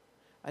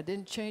 I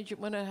didn't change it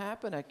when it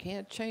happened. I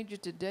can't change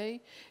it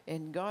today.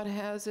 And God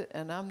has it,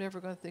 and I'm never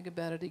going to think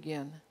about it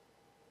again.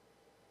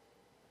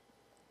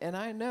 And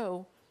I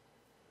know,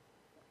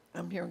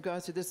 I'm hearing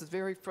God say, this is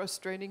very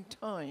frustrating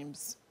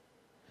times.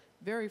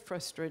 Very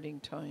frustrating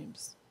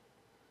times.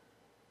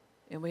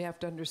 And we have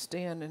to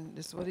understand, and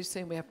this is what he's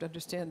saying, we have to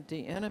understand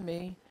the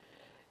enemy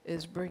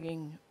is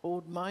bringing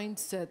old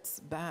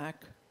mindsets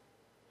back,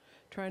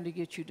 trying to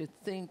get you to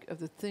think of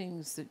the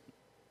things that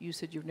you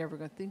said you're never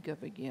going to think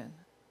of again.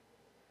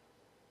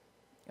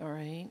 All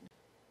right?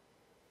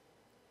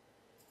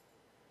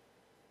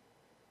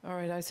 All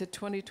right, I said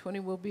 2020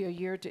 will be a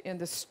year to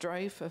end the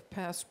strife of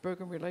past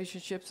broken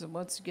relationships and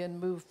once again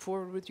move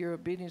forward with your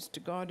obedience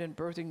to God and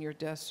birthing your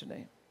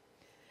destiny.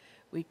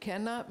 We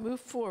cannot move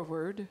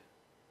forward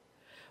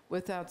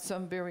without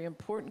some very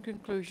important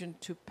conclusion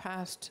to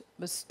past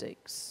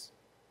mistakes.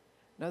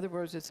 In other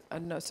words, it's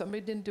somebody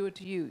didn't do it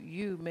to you.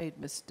 You made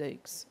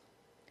mistakes.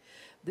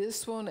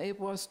 This will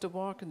enable us to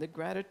walk in the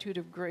gratitude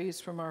of grace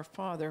from our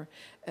Father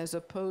as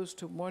opposed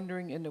to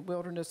wandering in the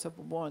wilderness of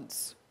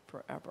once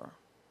forever.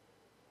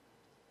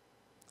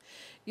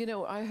 You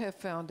know, I have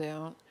found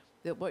out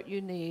that what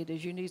you need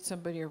is you need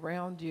somebody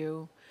around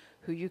you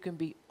who you can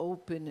be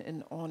open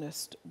and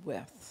honest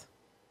with.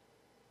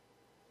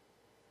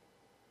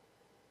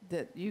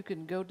 That you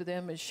can go to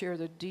them and share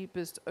the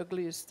deepest,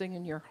 ugliest thing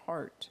in your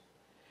heart.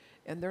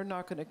 And they're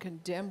not going to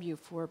condemn you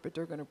for it, but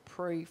they're going to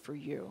pray for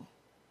you.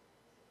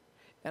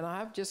 And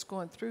I've just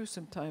gone through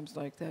some times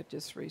like that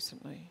just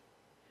recently.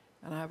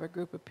 And I have a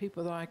group of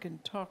people that I can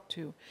talk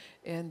to,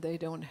 and they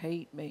don't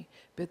hate me,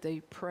 but they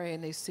pray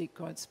and they seek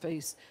God's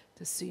face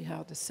to see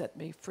how to set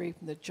me free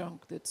from the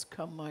junk that's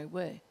come my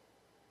way.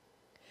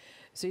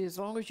 See, as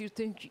long as you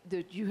think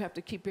that you have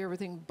to keep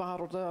everything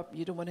bottled up,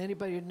 you don't want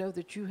anybody to know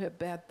that you have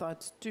bad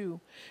thoughts too,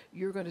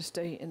 you're going to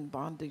stay in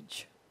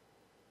bondage.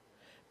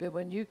 But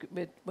when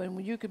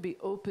you can be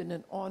open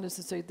and honest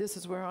and say, this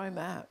is where I'm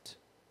at.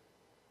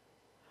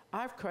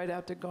 I've cried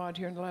out to God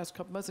here in the last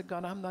couple months, and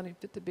God, I'm not even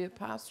fit to be a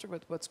pastor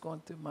with what's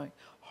going through my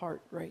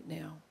heart right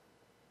now.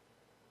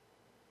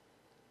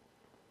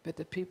 But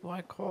the people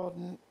I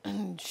called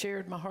and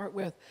shared my heart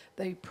with,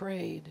 they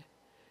prayed,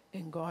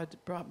 and God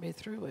brought me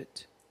through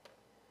it.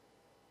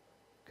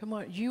 Come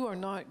on, you are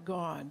not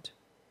God.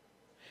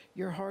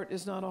 Your heart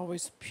is not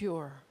always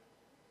pure.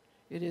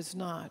 It is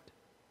not.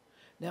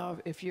 Now,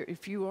 if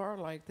you are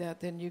like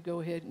that, then you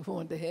go ahead and go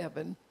into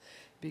heaven,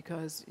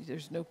 because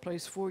there's no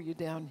place for you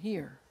down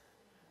here.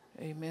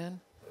 Amen.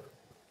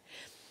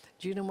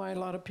 Do you know why a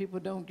lot of people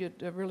don't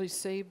get really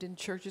saved in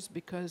churches?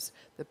 Because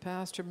the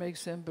pastor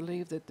makes them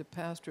believe that the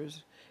pastor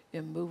is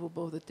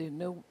immovable, that they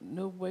no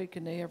way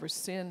can they ever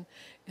sin,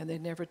 and they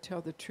never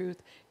tell the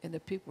truth. And the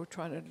people are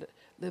trying to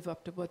live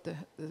up to what the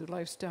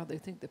lifestyle they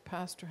think the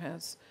pastor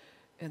has,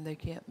 and they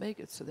can't make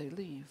it, so they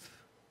leave.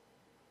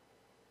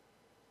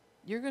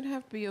 You're going to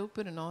have to be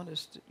open and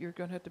honest. You're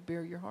going to have to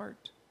bare your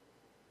heart.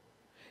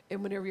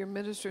 And whenever you're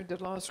ministering to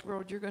the lost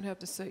world, you're going to have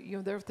to say, you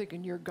know, they're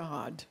thinking you're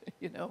God,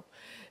 you know.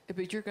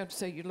 But you're going to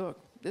say, look,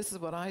 this is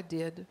what I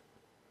did.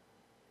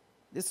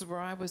 This is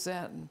where I was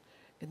at, and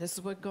this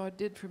is what God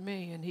did for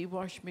me, and he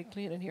washed me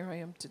clean, and here I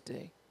am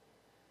today.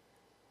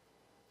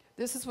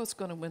 This is what's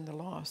going to win the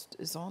lost,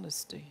 is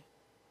honesty.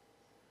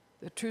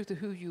 The truth of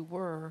who you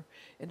were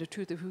and the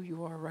truth of who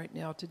you are right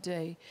now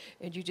today.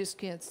 And you just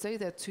can't say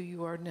that's who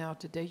you are now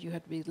today. You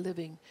have to be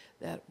living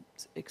that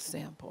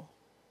example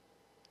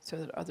so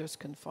that others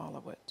can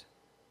follow it.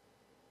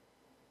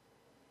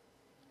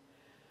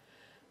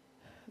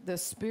 The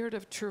spirit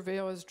of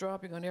travail is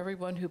dropping on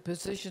everyone who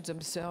positions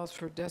themselves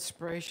for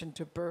desperation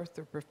to birth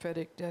their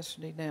prophetic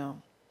destiny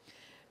now.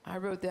 I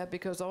wrote that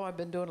because all I've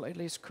been doing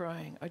lately is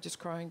crying. I just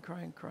crying.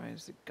 I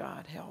said,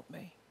 God, help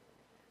me.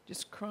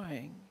 Just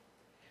crying.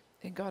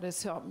 And God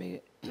has helped me,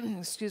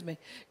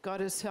 God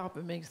is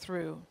helping me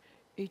through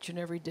each and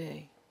every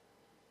day.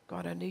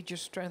 God, I need your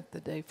strength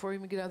today. Before I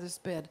even get out of this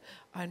bed,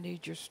 I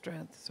need your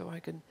strength so I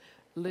can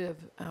live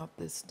out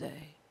this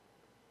day.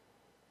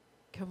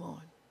 Come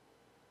on.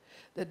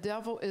 The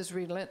devil is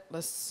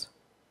relentless.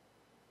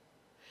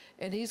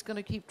 And he's going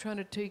to keep trying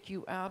to take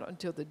you out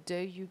until the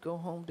day you go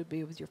home to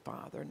be with your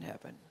Father in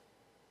heaven.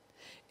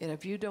 And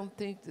if you don't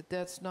think that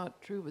that's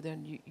not true,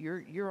 then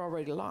you're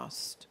already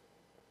lost.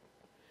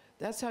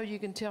 That's how you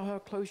can tell how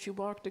close you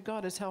walk to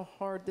God, is how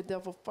hard the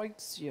devil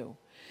fights you.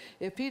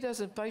 If he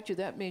doesn't fight you,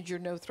 that means you're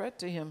no threat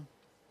to him.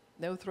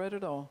 No threat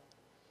at all.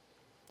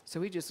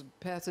 So he just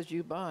passes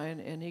you by,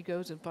 and he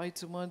goes and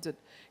fights the ones that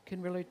can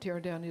really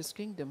tear down his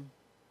kingdom.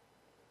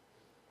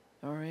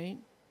 All right?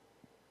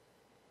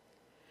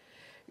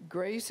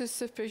 Grace is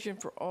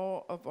sufficient for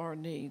all of our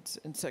needs.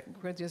 And 2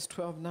 Corinthians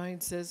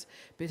 12:9 says,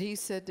 but he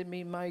said to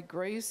me, my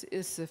grace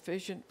is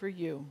sufficient for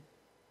you.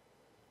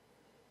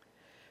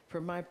 For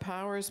my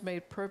power is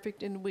made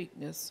perfect in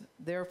weakness.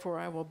 Therefore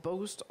I will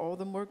boast all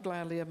the more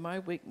gladly of my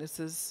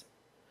weaknesses,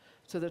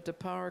 so that the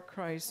power of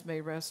Christ may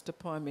rest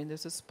upon me. And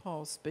this is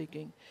Paul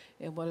speaking.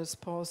 And what does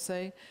Paul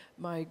say?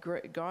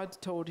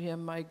 God told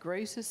him, my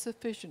grace is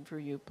sufficient for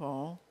you,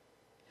 Paul.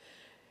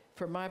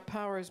 For my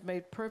power is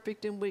made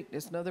perfect in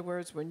weakness. In other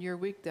words, when you're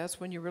weak, that's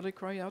when you really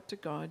cry out to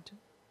God.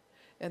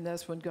 And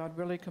that's when God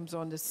really comes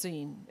on the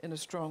scene in a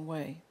strong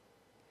way.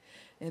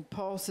 And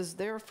Paul says,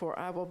 therefore,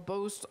 I will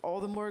boast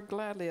all the more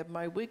gladly of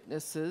my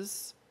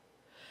weaknesses,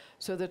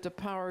 so that the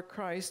power of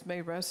Christ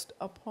may rest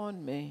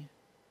upon me.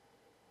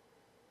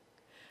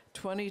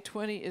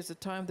 2020 is the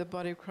time the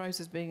body of Christ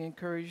is being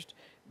encouraged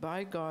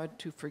by God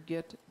to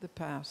forget the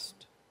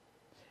past.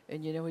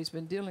 And you know, he's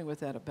been dealing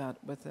with that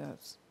with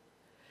us.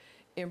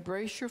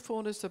 Embrace your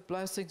fullness of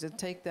blessings and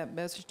take that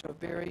message to a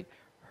very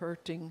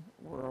hurting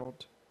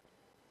world.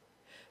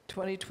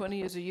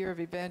 2020 is a year of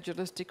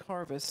evangelistic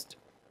harvest.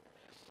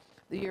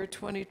 The year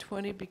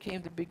 2020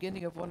 became the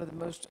beginning of one of the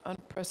most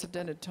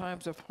unprecedented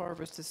times of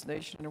harvest this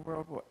nation and the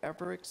world will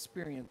ever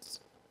experience.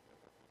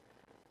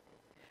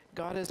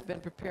 God has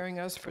been preparing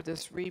us for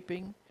this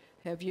reaping.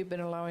 Have you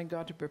been allowing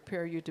God to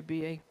prepare you to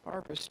be a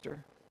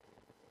harvester?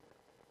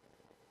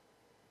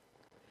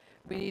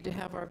 We need to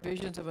have our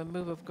visions of a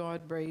move of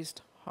God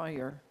raised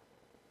higher.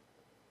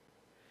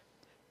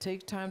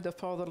 Take time to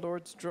follow the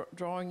Lord's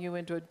drawing you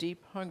into a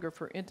deep hunger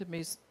for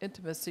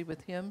intimacy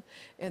with Him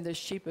and the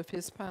sheep of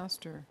His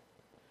pasture.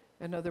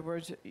 In other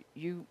words,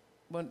 you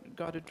want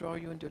God to draw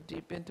you into a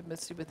deep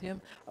intimacy with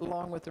Him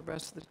along with the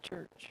rest of the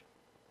church.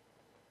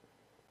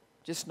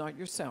 Just not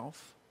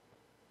yourself.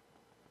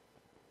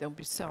 Don't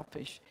be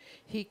selfish.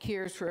 He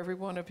cares for every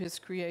one of His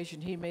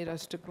creation. He made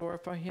us to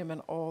glorify Him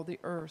in all the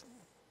earth.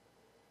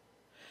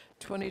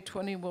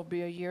 2020 will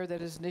be a year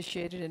that is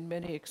initiated in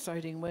many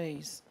exciting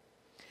ways.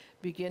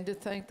 Begin to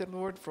thank the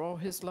Lord for all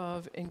His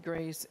love and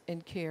grace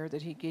and care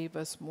that He gave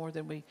us more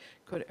than we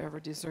could ever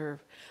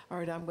deserve. All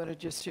right, I'm going to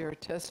just share a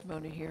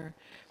testimony here.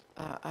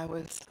 I've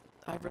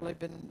really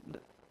been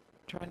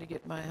trying to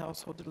get my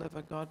household to live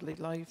a godly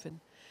life,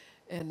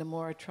 and the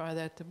more I try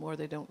that, the more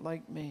they don't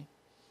like me.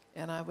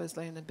 And I was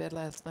laying in bed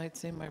last night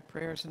saying my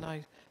prayers, and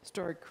I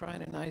started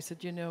crying, and I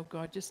said, you know,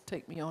 God, just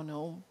take me on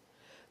home.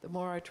 The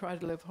more I try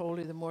to live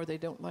holy, the more they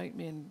don't like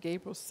me. And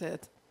Gabriel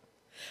said,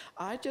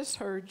 I just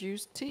heard you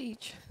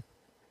teach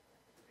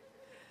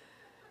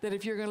that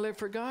if you're going to live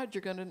for God,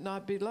 you're going to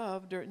not be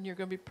loved, and you're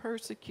going to be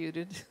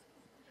persecuted.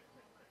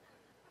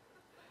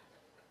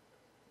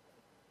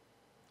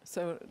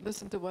 So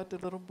listen to what the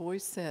little boy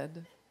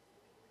said.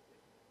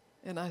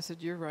 And I said,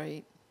 you're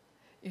right.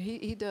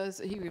 He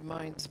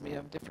reminds me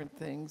of different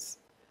things.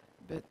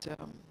 But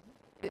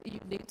you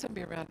need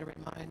somebody around to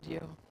remind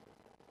you.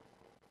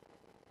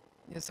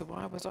 Yeah, so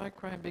why was I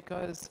crying?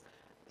 Because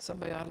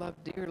somebody I love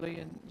dearly,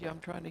 and I'm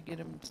trying to get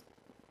him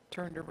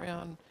turned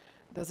around,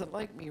 doesn't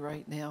like me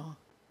right now.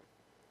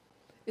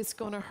 It's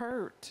going to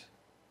hurt.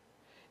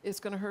 It's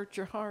going to hurt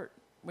your heart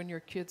when your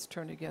kids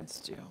turn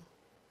against you,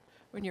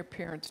 when your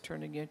parents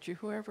turn against you,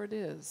 whoever it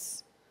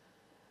is.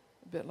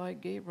 A bit like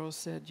Gabriel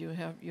said, you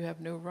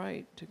have no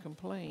right to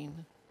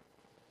complain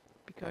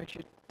because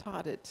you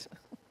taught it.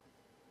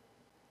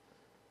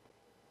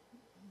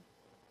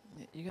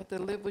 You got to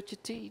live what you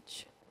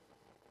teach.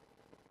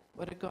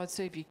 What did God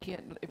say?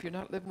 If you're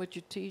not living what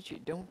you teach, you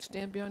don't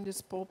stand behind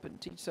this pulpit and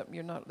teach something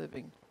you're not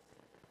living.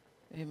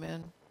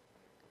 Amen.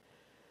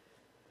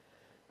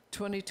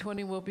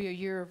 2020 will be a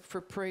year for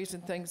praise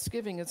and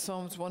thanksgiving. In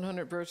Psalms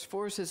 100 verse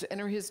 4 says,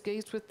 enter His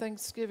gates with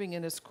thanksgiving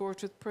and His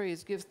courts with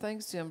praise. Give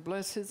thanks to Him.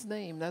 Bless His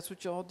name. That's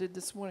what you all did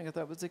this morning. I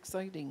thought it was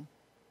exciting.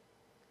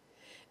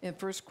 In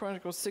 1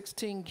 Chronicles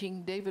 16,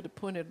 King David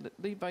appointed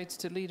Levites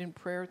to lead in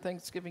prayer,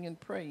 thanksgiving, and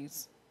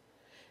praise.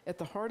 At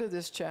the heart of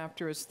this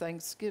chapter is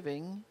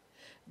thanksgiving.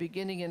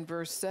 Beginning in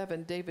verse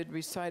 7, David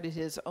recited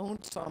his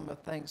own psalm of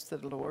thanks to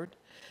the Lord.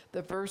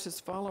 The verses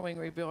following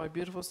reveal a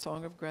beautiful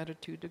song of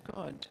gratitude to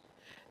God.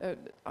 1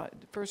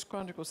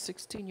 Chronicles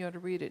 16, you ought to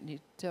read it, and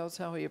he tells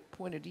how he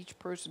appointed each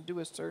person to do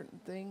a certain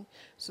thing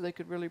so they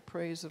could really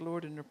praise the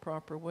Lord in a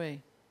proper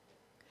way.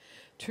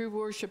 True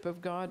worship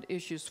of God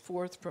issues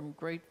forth from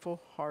grateful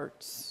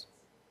hearts.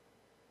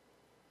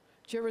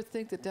 Do you ever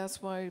think that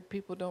that's why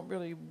people don't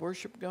really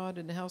worship God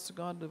in the house of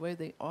God the way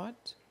they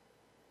ought?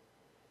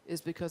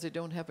 Is because they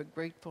don't have a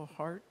grateful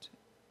heart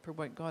for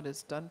what God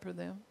has done for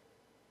them?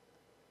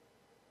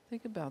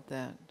 Think about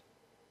that.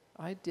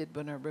 I did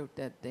when I wrote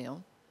that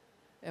down.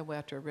 And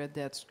after I read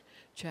that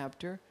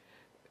chapter,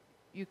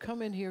 you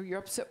come in here, you're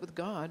upset with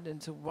God,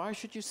 and so why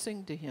should you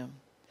sing to Him?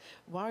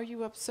 Why are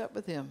you upset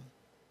with Him?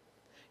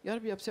 You ought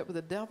to be upset with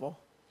the devil,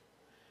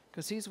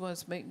 because he's the one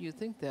that's making you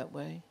think that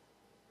way.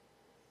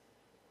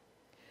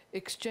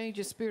 Exchange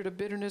a spirit of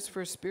bitterness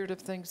for a spirit of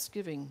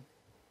thanksgiving.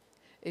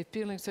 A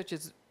feeling such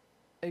as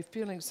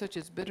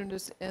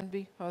bitterness,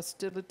 envy,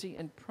 hostility,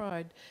 and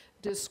pride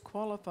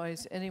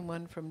disqualifies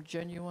anyone from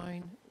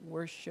genuine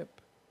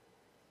worship.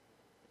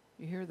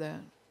 You hear that?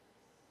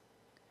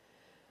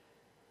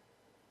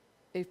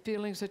 A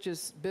feeling such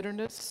as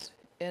bitterness,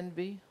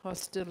 envy,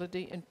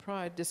 hostility, and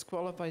pride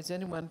disqualifies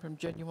anyone from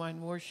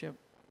genuine worship.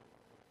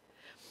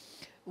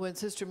 When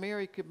Sister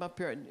Mary came up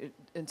here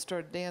and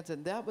started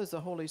dancing, that was the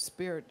Holy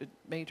Spirit that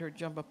made her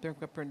jump up there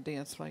and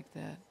dance like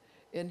that.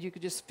 And you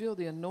could just feel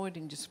the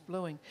anointing just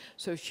flowing.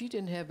 So she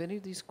didn't have any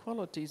of these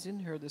qualities in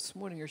her this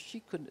morning, or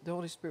she couldn't, the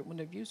Holy Spirit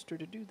wouldn't have used her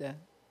to do that.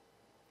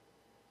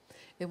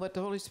 And what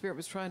the Holy Spirit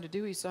was trying to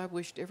do, he said, I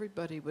wished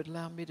everybody would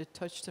allow me to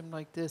touch them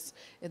like this,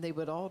 and they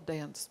would all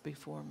dance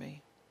before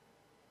me.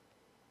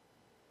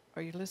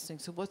 Are you listening?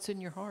 So what's in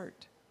your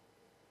heart?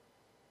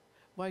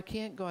 Why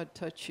can't God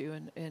touch you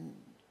and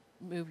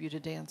move you to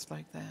dance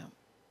like that?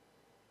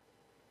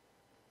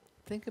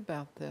 Think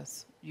about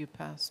this, you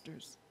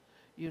pastors,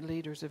 you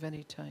leaders of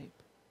any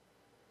type.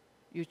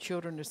 You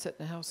children that sit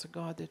in the house of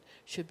God that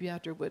should be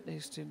out there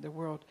witnessing the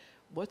world.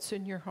 What's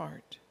in your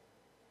heart?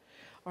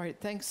 All right,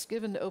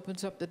 Thanksgiving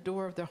opens up the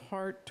door of the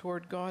heart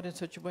toward God in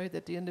such a way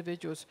that the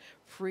individual is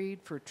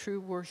freed for true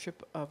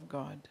worship of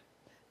God.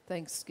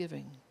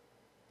 Thanksgiving.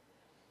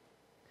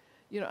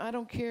 You know, I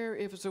don't care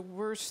if it's the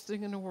worst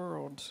thing in the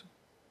world.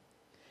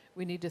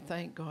 We need to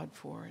thank God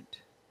for it.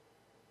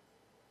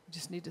 We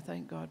just need to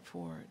thank God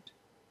for it.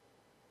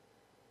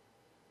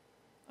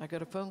 I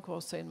got a phone call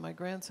saying my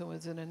grandson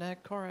was in a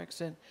car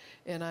accident,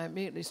 and I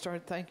immediately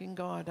started thanking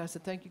God. I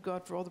said, thank you,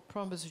 God, for all the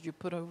promises you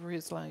put over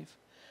his life.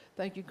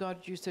 Thank you, God,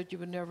 you said you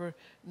would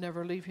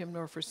never leave him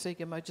nor forsake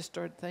him. I just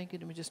started thanking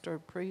him and just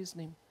started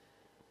praising him.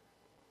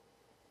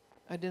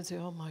 I didn't say,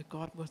 oh my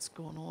God, what's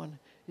going on?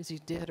 Is he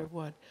dead or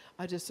what?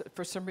 I just,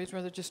 for some reason or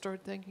other, just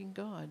started thanking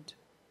God.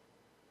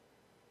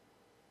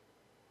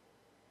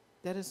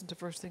 That isn't the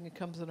first thing that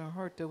comes in our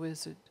heart, though,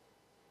 is it?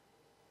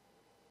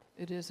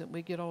 It isn't.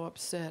 We get all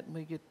upset and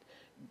we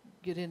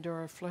get into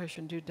our flesh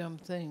and do dumb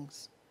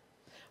things.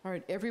 All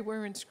right,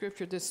 everywhere in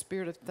Scripture, this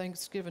spirit of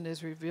thanksgiving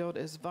is revealed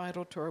as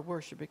vital to our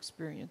worship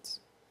experience.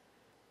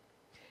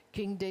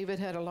 King David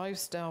had a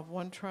lifestyle of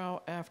one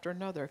trial after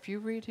another. If you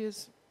read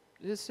his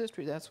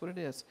history, that's what it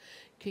is.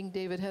 King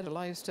David had a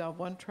lifestyle of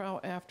one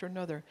trial after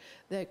another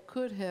that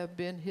could have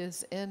been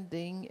his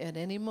ending at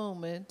any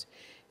moment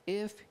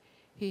if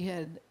he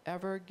had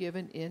ever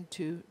given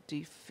into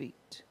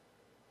defeat.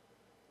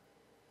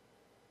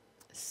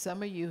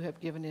 Some of you have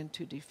given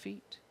into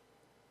defeat.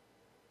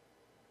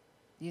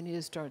 You need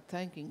to start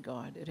thanking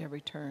God at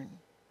every turn.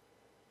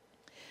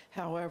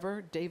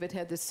 However, David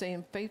had the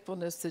same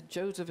faithfulness that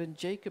Joseph and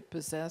Jacob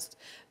possessed.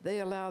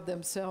 They allowed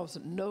themselves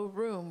no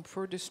room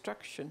for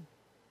destruction.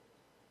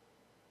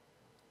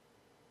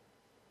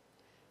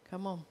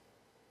 Come on.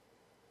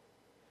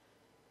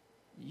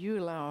 You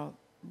allow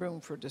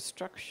room for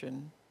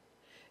destruction,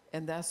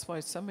 and that's why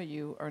some of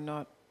you are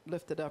not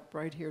lifted up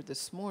right here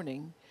this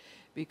morning,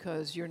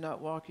 because you're not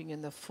walking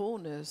in the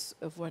fullness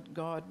of what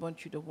God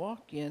wants you to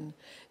walk in,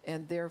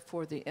 and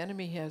therefore the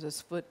enemy has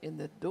his foot in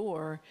the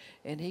door,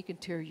 and he can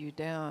tear you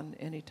down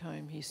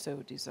anytime he so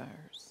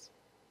desires.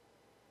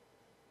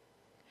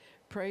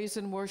 Praise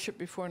and worship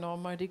before an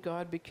almighty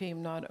God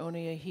became not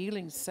only a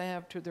healing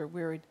salve to their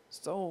wearied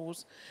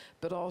souls,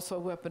 but also a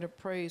weapon of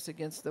praise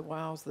against the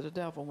wiles of the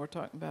devil. We're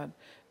talking about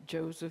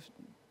Joseph,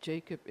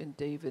 Jacob, and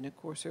David, and of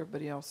course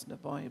everybody else in the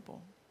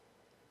Bible.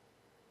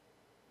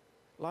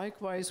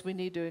 Likewise, we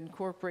need to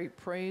incorporate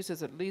praise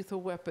as a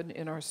lethal weapon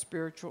in our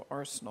spiritual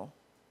arsenal.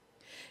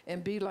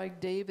 And be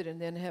like David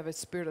and then have a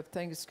spirit of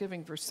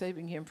thanksgiving for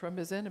saving him from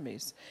his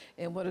enemies.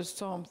 And what does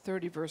Psalm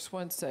 30 verse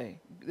 1 say?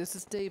 This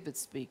is David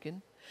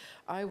speaking.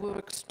 I will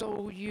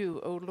extol you,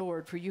 O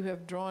Lord, for you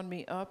have drawn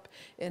me up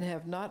and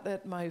have not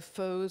let my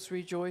foes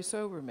rejoice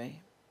over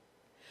me.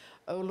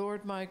 O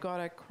Lord my God,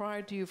 I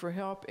cried to you for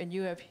help, and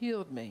you have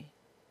healed me.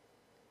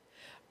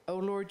 O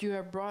Lord, you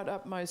have brought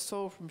up my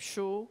soul from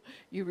Sheol.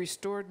 You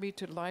restored me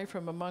to life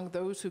from among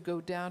those who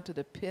go down to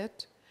the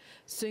pit.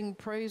 Sing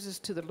praises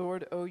to the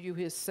Lord, O you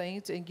his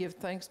saints, and give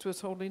thanks to his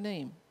holy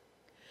name.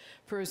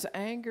 For his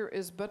anger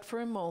is but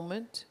for a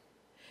moment,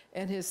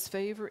 and his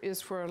favor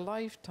is for a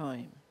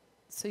lifetime.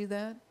 See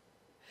that?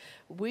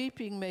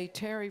 Weeping may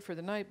tarry for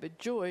the night, but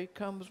joy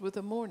comes with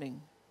the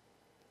morning.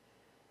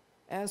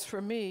 As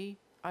for me,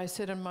 I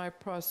said in my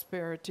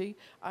prosperity,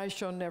 I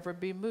shall never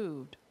be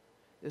moved.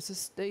 This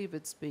is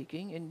David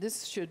speaking, and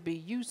this should be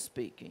you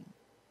speaking.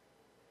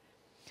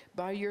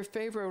 By your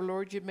favor, O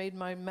Lord, you made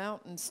my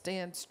mountain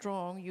stand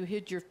strong. You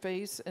hid your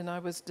face, and I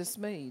was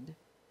dismayed.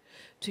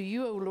 To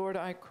you, O Lord,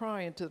 I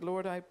cry, and to the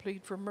Lord I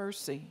plead for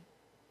mercy.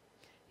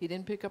 He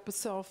didn't pick up a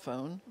cell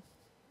phone.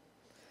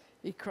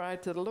 He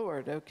cried to the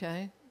Lord,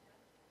 okay?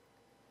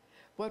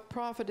 What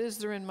profit is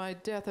there in my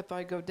death if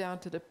I go down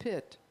to the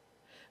pit?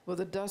 Will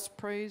the dust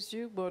praise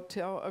you? Will it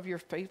tell of your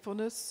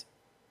faithfulness?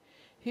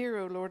 Hear,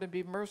 O Lord, and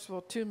be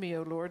merciful to me,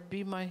 O Lord.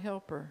 Be my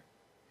helper.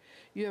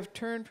 You have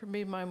turned for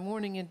me my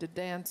mourning into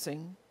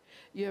dancing.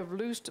 You have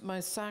loosed my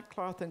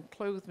sackcloth and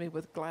clothed me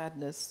with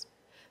gladness.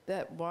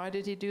 Why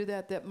did he do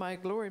that? That my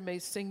glory may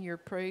sing your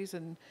praise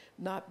and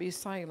not be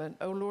silent.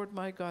 O Lord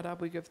my God, I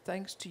will give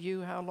thanks to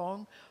you. How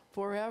long?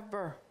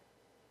 Forever.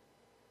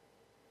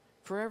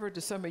 Forever to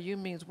some of you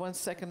means 1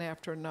 second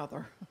after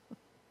another.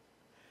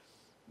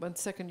 1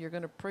 second you're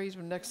going to praise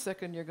him, next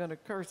second you're going to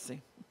curse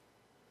him.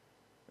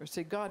 Or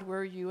say, God, where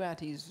are you at?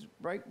 He's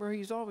right where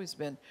he's always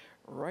been.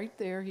 Right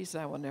there. He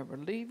said, I will never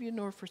leave you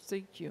nor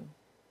forsake you.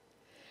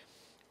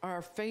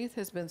 Our faith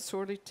has been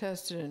sorely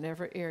tested in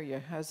every area,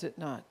 has it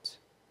not?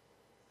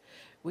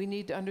 We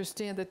need to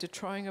understand that the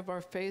trying of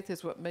our faith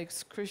is what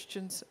makes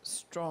Christians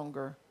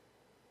stronger.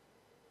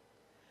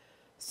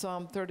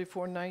 Psalm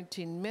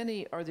 34:19,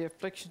 many are the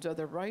afflictions of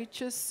the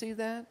righteous, see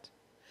that?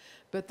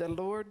 But the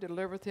Lord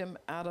delivereth him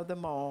out of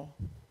them all.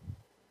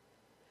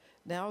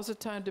 Now is the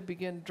time to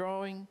begin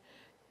drawing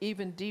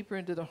even deeper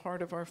into the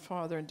heart of our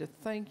Father and to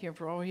thank him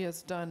for all he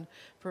has done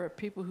for a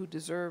people who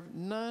deserve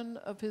none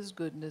of his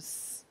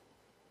goodness.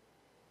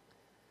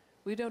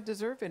 We don't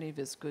deserve any of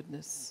his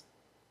goodness,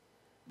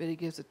 but he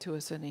gives it to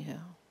us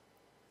anyhow.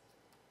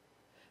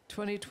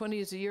 2020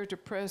 is a year to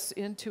press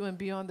into and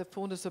beyond the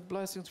fullness of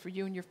blessings for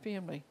you and your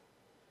family.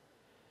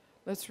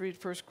 Let's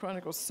read 1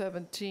 Chronicles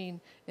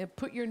 17 and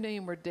put your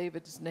name where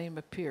David's name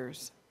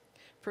appears.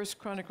 1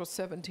 Chronicles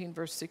 17,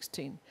 verse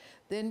 16.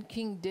 Then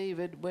King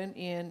David went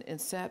in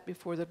and sat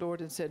before the Lord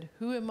and said,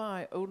 Who am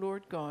I, O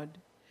Lord God,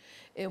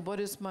 and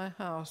what is my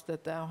house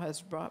that thou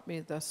hast brought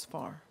me thus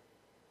far?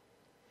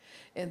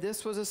 And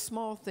this was a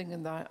small thing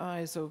in thy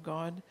eyes, O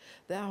God.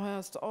 Thou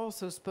hast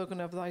also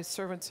spoken of thy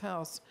servant's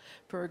house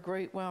for a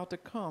great while to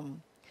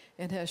come,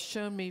 and hast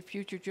shown me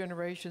future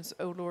generations,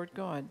 O Lord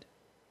God.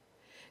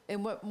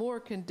 And what more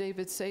can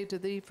David say to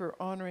thee for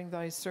honoring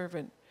thy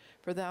servant?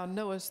 For thou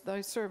knowest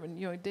thy servant.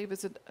 You know, David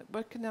said,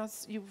 what can I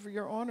you for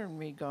your honoring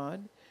me,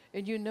 God?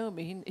 And you know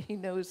me. He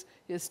knows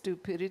his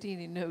stupidity,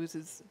 and he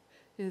knows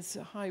his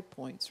high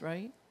points,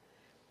 right?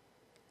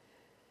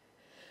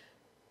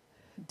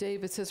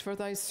 David says, For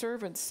thy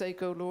servant's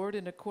sake, O Lord,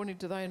 and according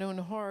to thine own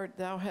heart,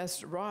 thou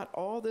hast wrought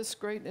all this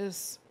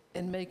greatness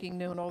in making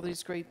known all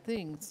these great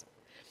things.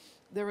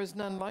 There is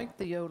none like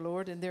thee, O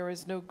Lord, and there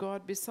is no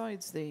God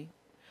besides thee,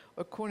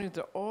 according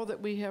to all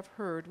that we have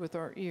heard with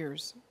our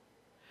ears.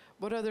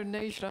 What other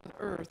nation on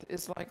earth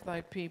is like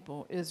thy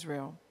people,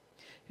 Israel,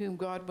 whom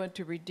God went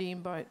to redeem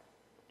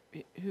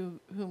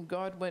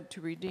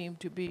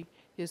to be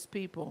his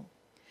people,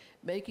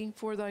 making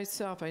for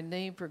thyself a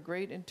name for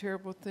great and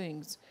terrible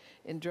things,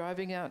 in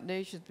driving out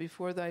nations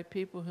before thy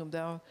people whom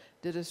thou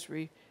didst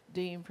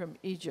redeem from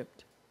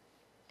Egypt.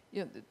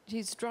 You know,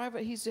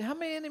 how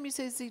many enemies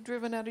has he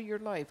driven out of your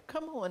life?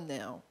 Come on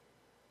now.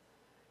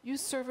 You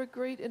serve a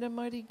great and a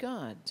mighty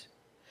God.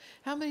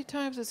 How many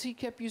times has he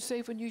kept you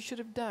safe when you should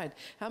have died?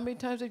 How many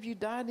times have you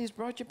died and he's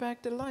brought you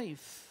back to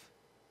life?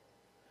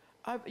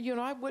 I've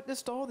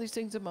witnessed all these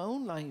things in my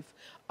own life.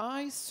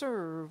 I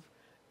serve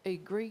a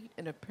great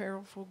and a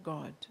powerful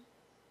God.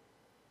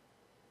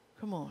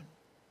 Come on.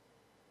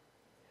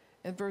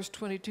 In verse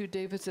 22,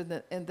 David said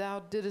that, And thou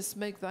didst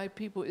make thy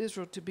people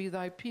Israel to be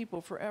thy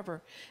people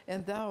forever,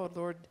 and thou, O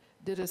Lord,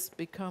 didst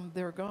become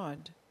their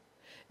God.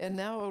 And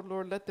now, O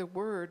Lord, let the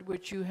word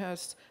which you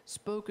hast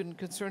spoken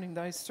concerning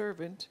thy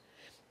servant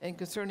and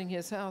concerning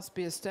his house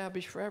be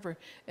established forever,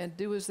 and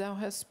do as thou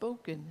hast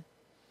spoken.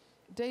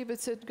 David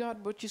said,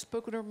 God, what you've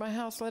spoken over my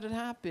house, let it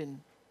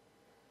happen.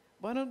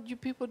 Why don't you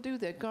people do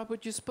that? God,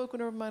 what you've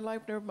spoken over my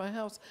life and over my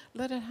house,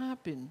 let it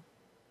happen.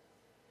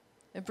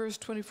 In verse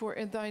 24,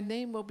 And thy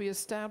name will be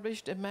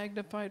established and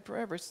magnified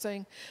forever,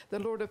 saying, The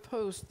Lord of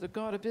hosts, the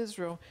God of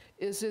Israel,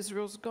 is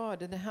Israel's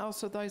God, and the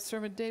house of thy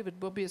servant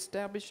David will be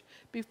established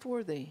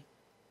before thee.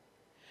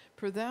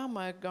 For thou,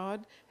 my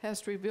God,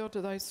 hast revealed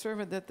to thy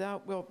servant that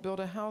thou wilt build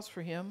a house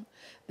for him.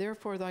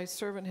 Therefore thy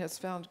servant has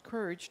found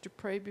courage to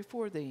pray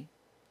before thee.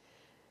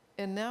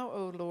 And now,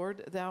 O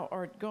Lord, thou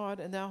art God,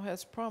 and thou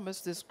hast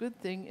promised this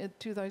good thing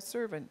to thy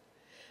servant.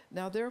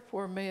 Now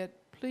therefore may it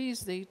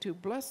please thee to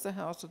bless the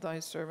house of thy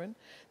servant,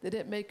 that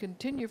it may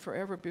continue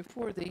forever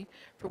before thee.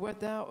 For what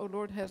thou, O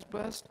Lord, hast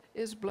blessed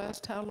is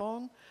blessed. How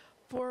long?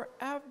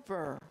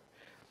 Forever.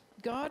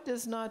 God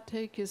does not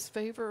take his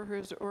favor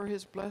or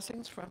his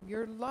blessings from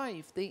your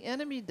life. The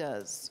enemy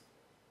does.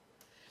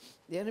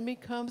 The enemy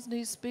comes and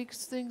he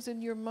speaks things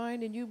in your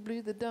mind, and you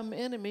believe the dumb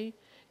enemy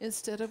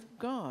instead of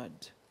God.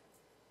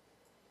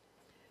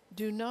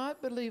 Do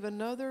not believe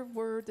another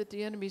word that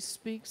the enemy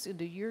speaks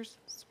into your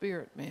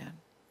spirit, man.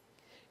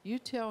 You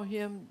tell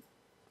him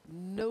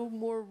no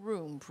more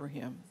room for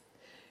him.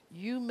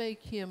 You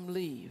make him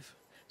leave.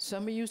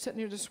 Some of you sitting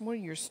here this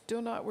morning, you're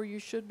still not where you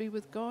should be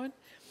with God,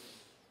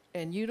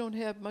 and you don't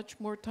have much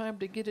more time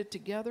to get it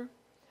together,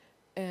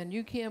 and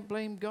you can't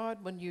blame God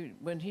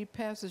when he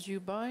passes you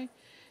by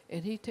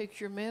and he takes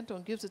your mantle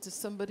and gives it to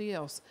somebody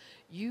else.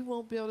 You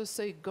won't be able to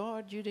say,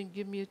 God, you didn't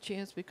give me a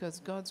chance, because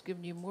God's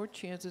given you more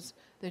chances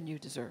than you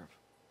deserve.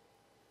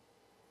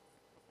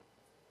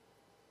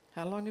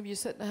 How long have you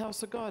sat in the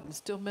house of God and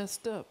still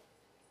messed up?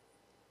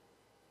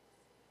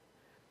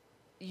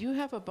 You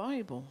have a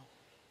Bible.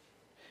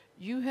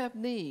 You have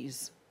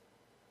knees.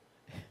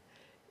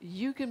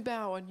 You can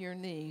bow on your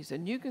knees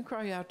and you can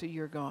cry out to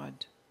your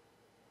God,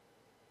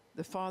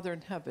 the Father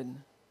in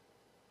heaven.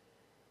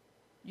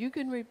 You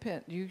can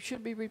repent. You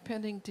should be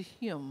repenting to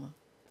him.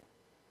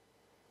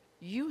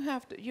 You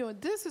have to,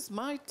 this is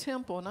my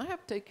temple, and I have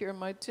to take care of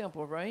my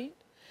temple, right?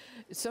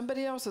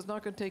 Somebody else is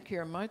not going to take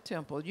care of my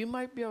temple. You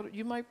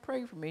might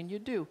pray for me, and you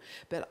do,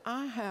 but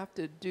I have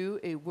to do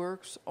a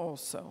works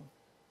also.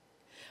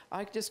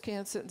 I just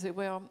can't sit and say,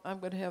 well, I'm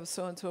going to have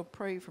so-and-so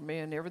pray for me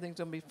and everything's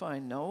going to be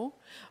fine. No,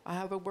 I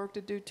have a work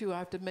to do too. I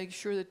have to make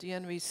sure that the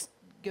enemy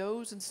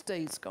goes and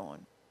stays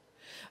gone.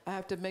 I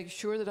have to make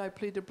sure that I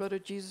plead the blood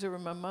of Jesus over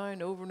my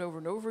mind over and over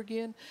and over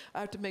again. I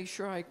have to make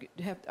sure I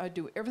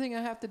do everything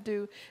I have to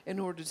do in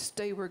order to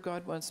stay where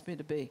God wants me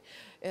to be.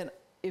 And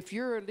if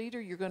you're a leader,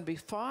 you're going to be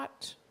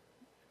fought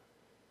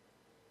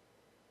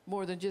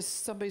more than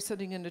just somebody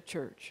sitting in the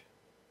church.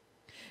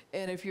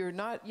 And if you're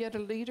not yet a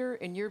leader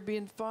and you're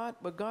being fought,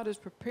 well, God is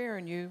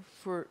preparing you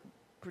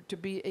to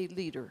be a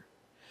leader.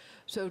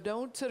 So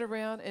don't sit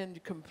around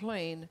and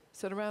complain.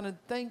 Sit around and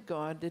thank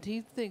God that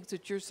he thinks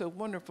that you're so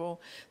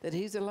wonderful, that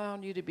he's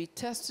allowing you to be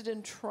tested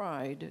and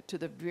tried to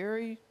the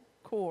very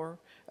core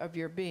of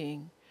your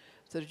being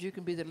so that you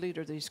can be the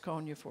leader that he's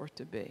calling you forth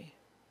to be.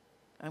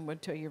 I'm going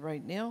to tell you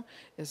right now,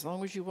 as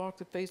long as you walk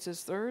the face of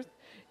this earth,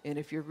 and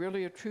if you're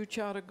really a true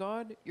child of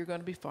God, you're going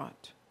to be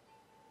fought.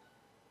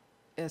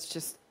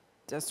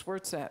 That's where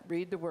it's at.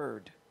 Read the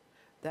word.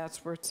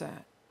 That's where it's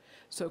at.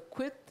 So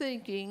quit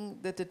thinking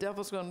that the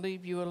devil's going to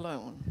leave you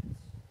alone,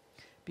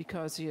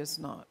 because he is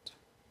not.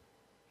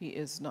 He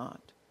is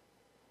not.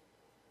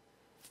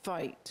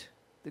 Fight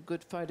the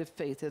good fight of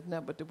faith. Isn't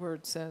that what the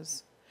word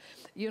says?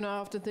 You know, I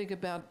often think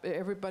about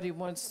everybody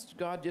wants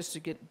God just to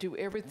do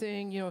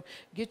everything,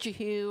 get you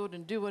healed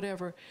and do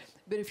whatever.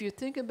 But if you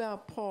think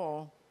about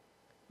Paul,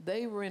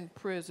 they were in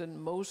prison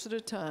most of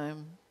the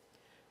time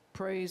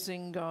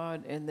praising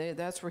God, and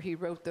that's where he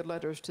wrote the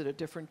letters to the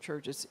different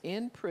churches,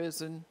 in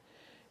prison,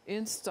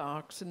 in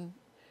stocks,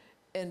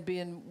 and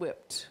being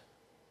whipped.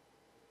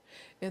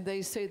 And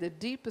they say the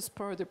deepest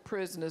part of the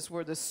prison is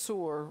where the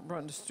sewer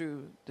runs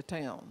through the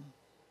town.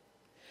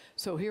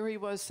 So here he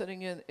was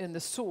sitting in the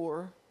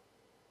sewer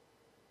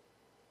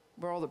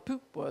where all the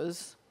poop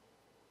was,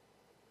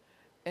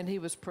 and he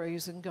was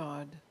praising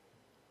God.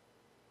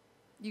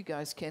 You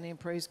guys can't even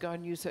praise God,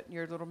 and you sit in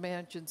your little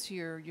mansions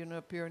here,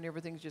 up here, and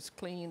everything's just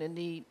clean and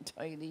neat and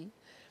tidy.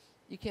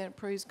 You can't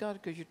praise God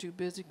because you're too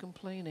busy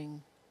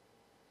complaining.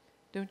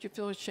 Don't you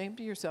feel ashamed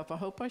of yourself? I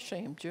hope I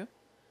shamed you.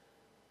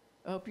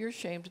 I hope you're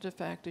ashamed of the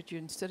fact that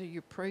instead of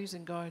you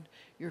praising God,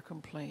 you're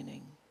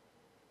complaining.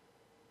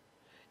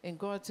 And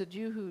God said,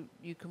 you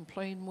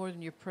complain more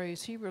than you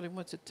praise, he really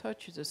wants to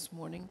touch you this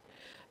morning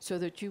so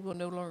that you will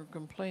no longer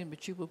complain,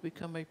 but you will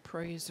become a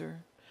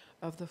praiser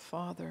of the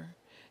Father.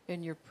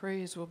 And your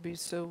praise will be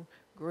so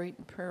great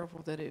and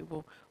powerful that it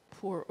will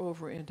pour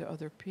over into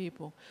other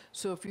people.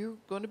 So if you're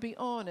going to be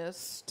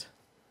honest,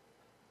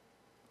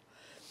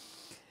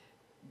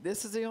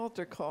 this is the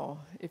altar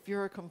call. If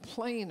you're a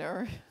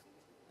complainer,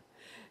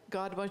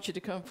 God wants you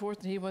to come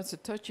forth, and he wants to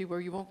touch you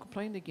where you won't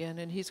complain again.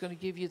 And he's going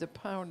to give you the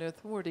power and the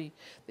authority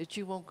that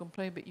you won't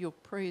complain, but you'll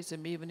praise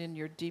him even in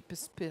your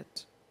deepest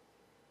pit.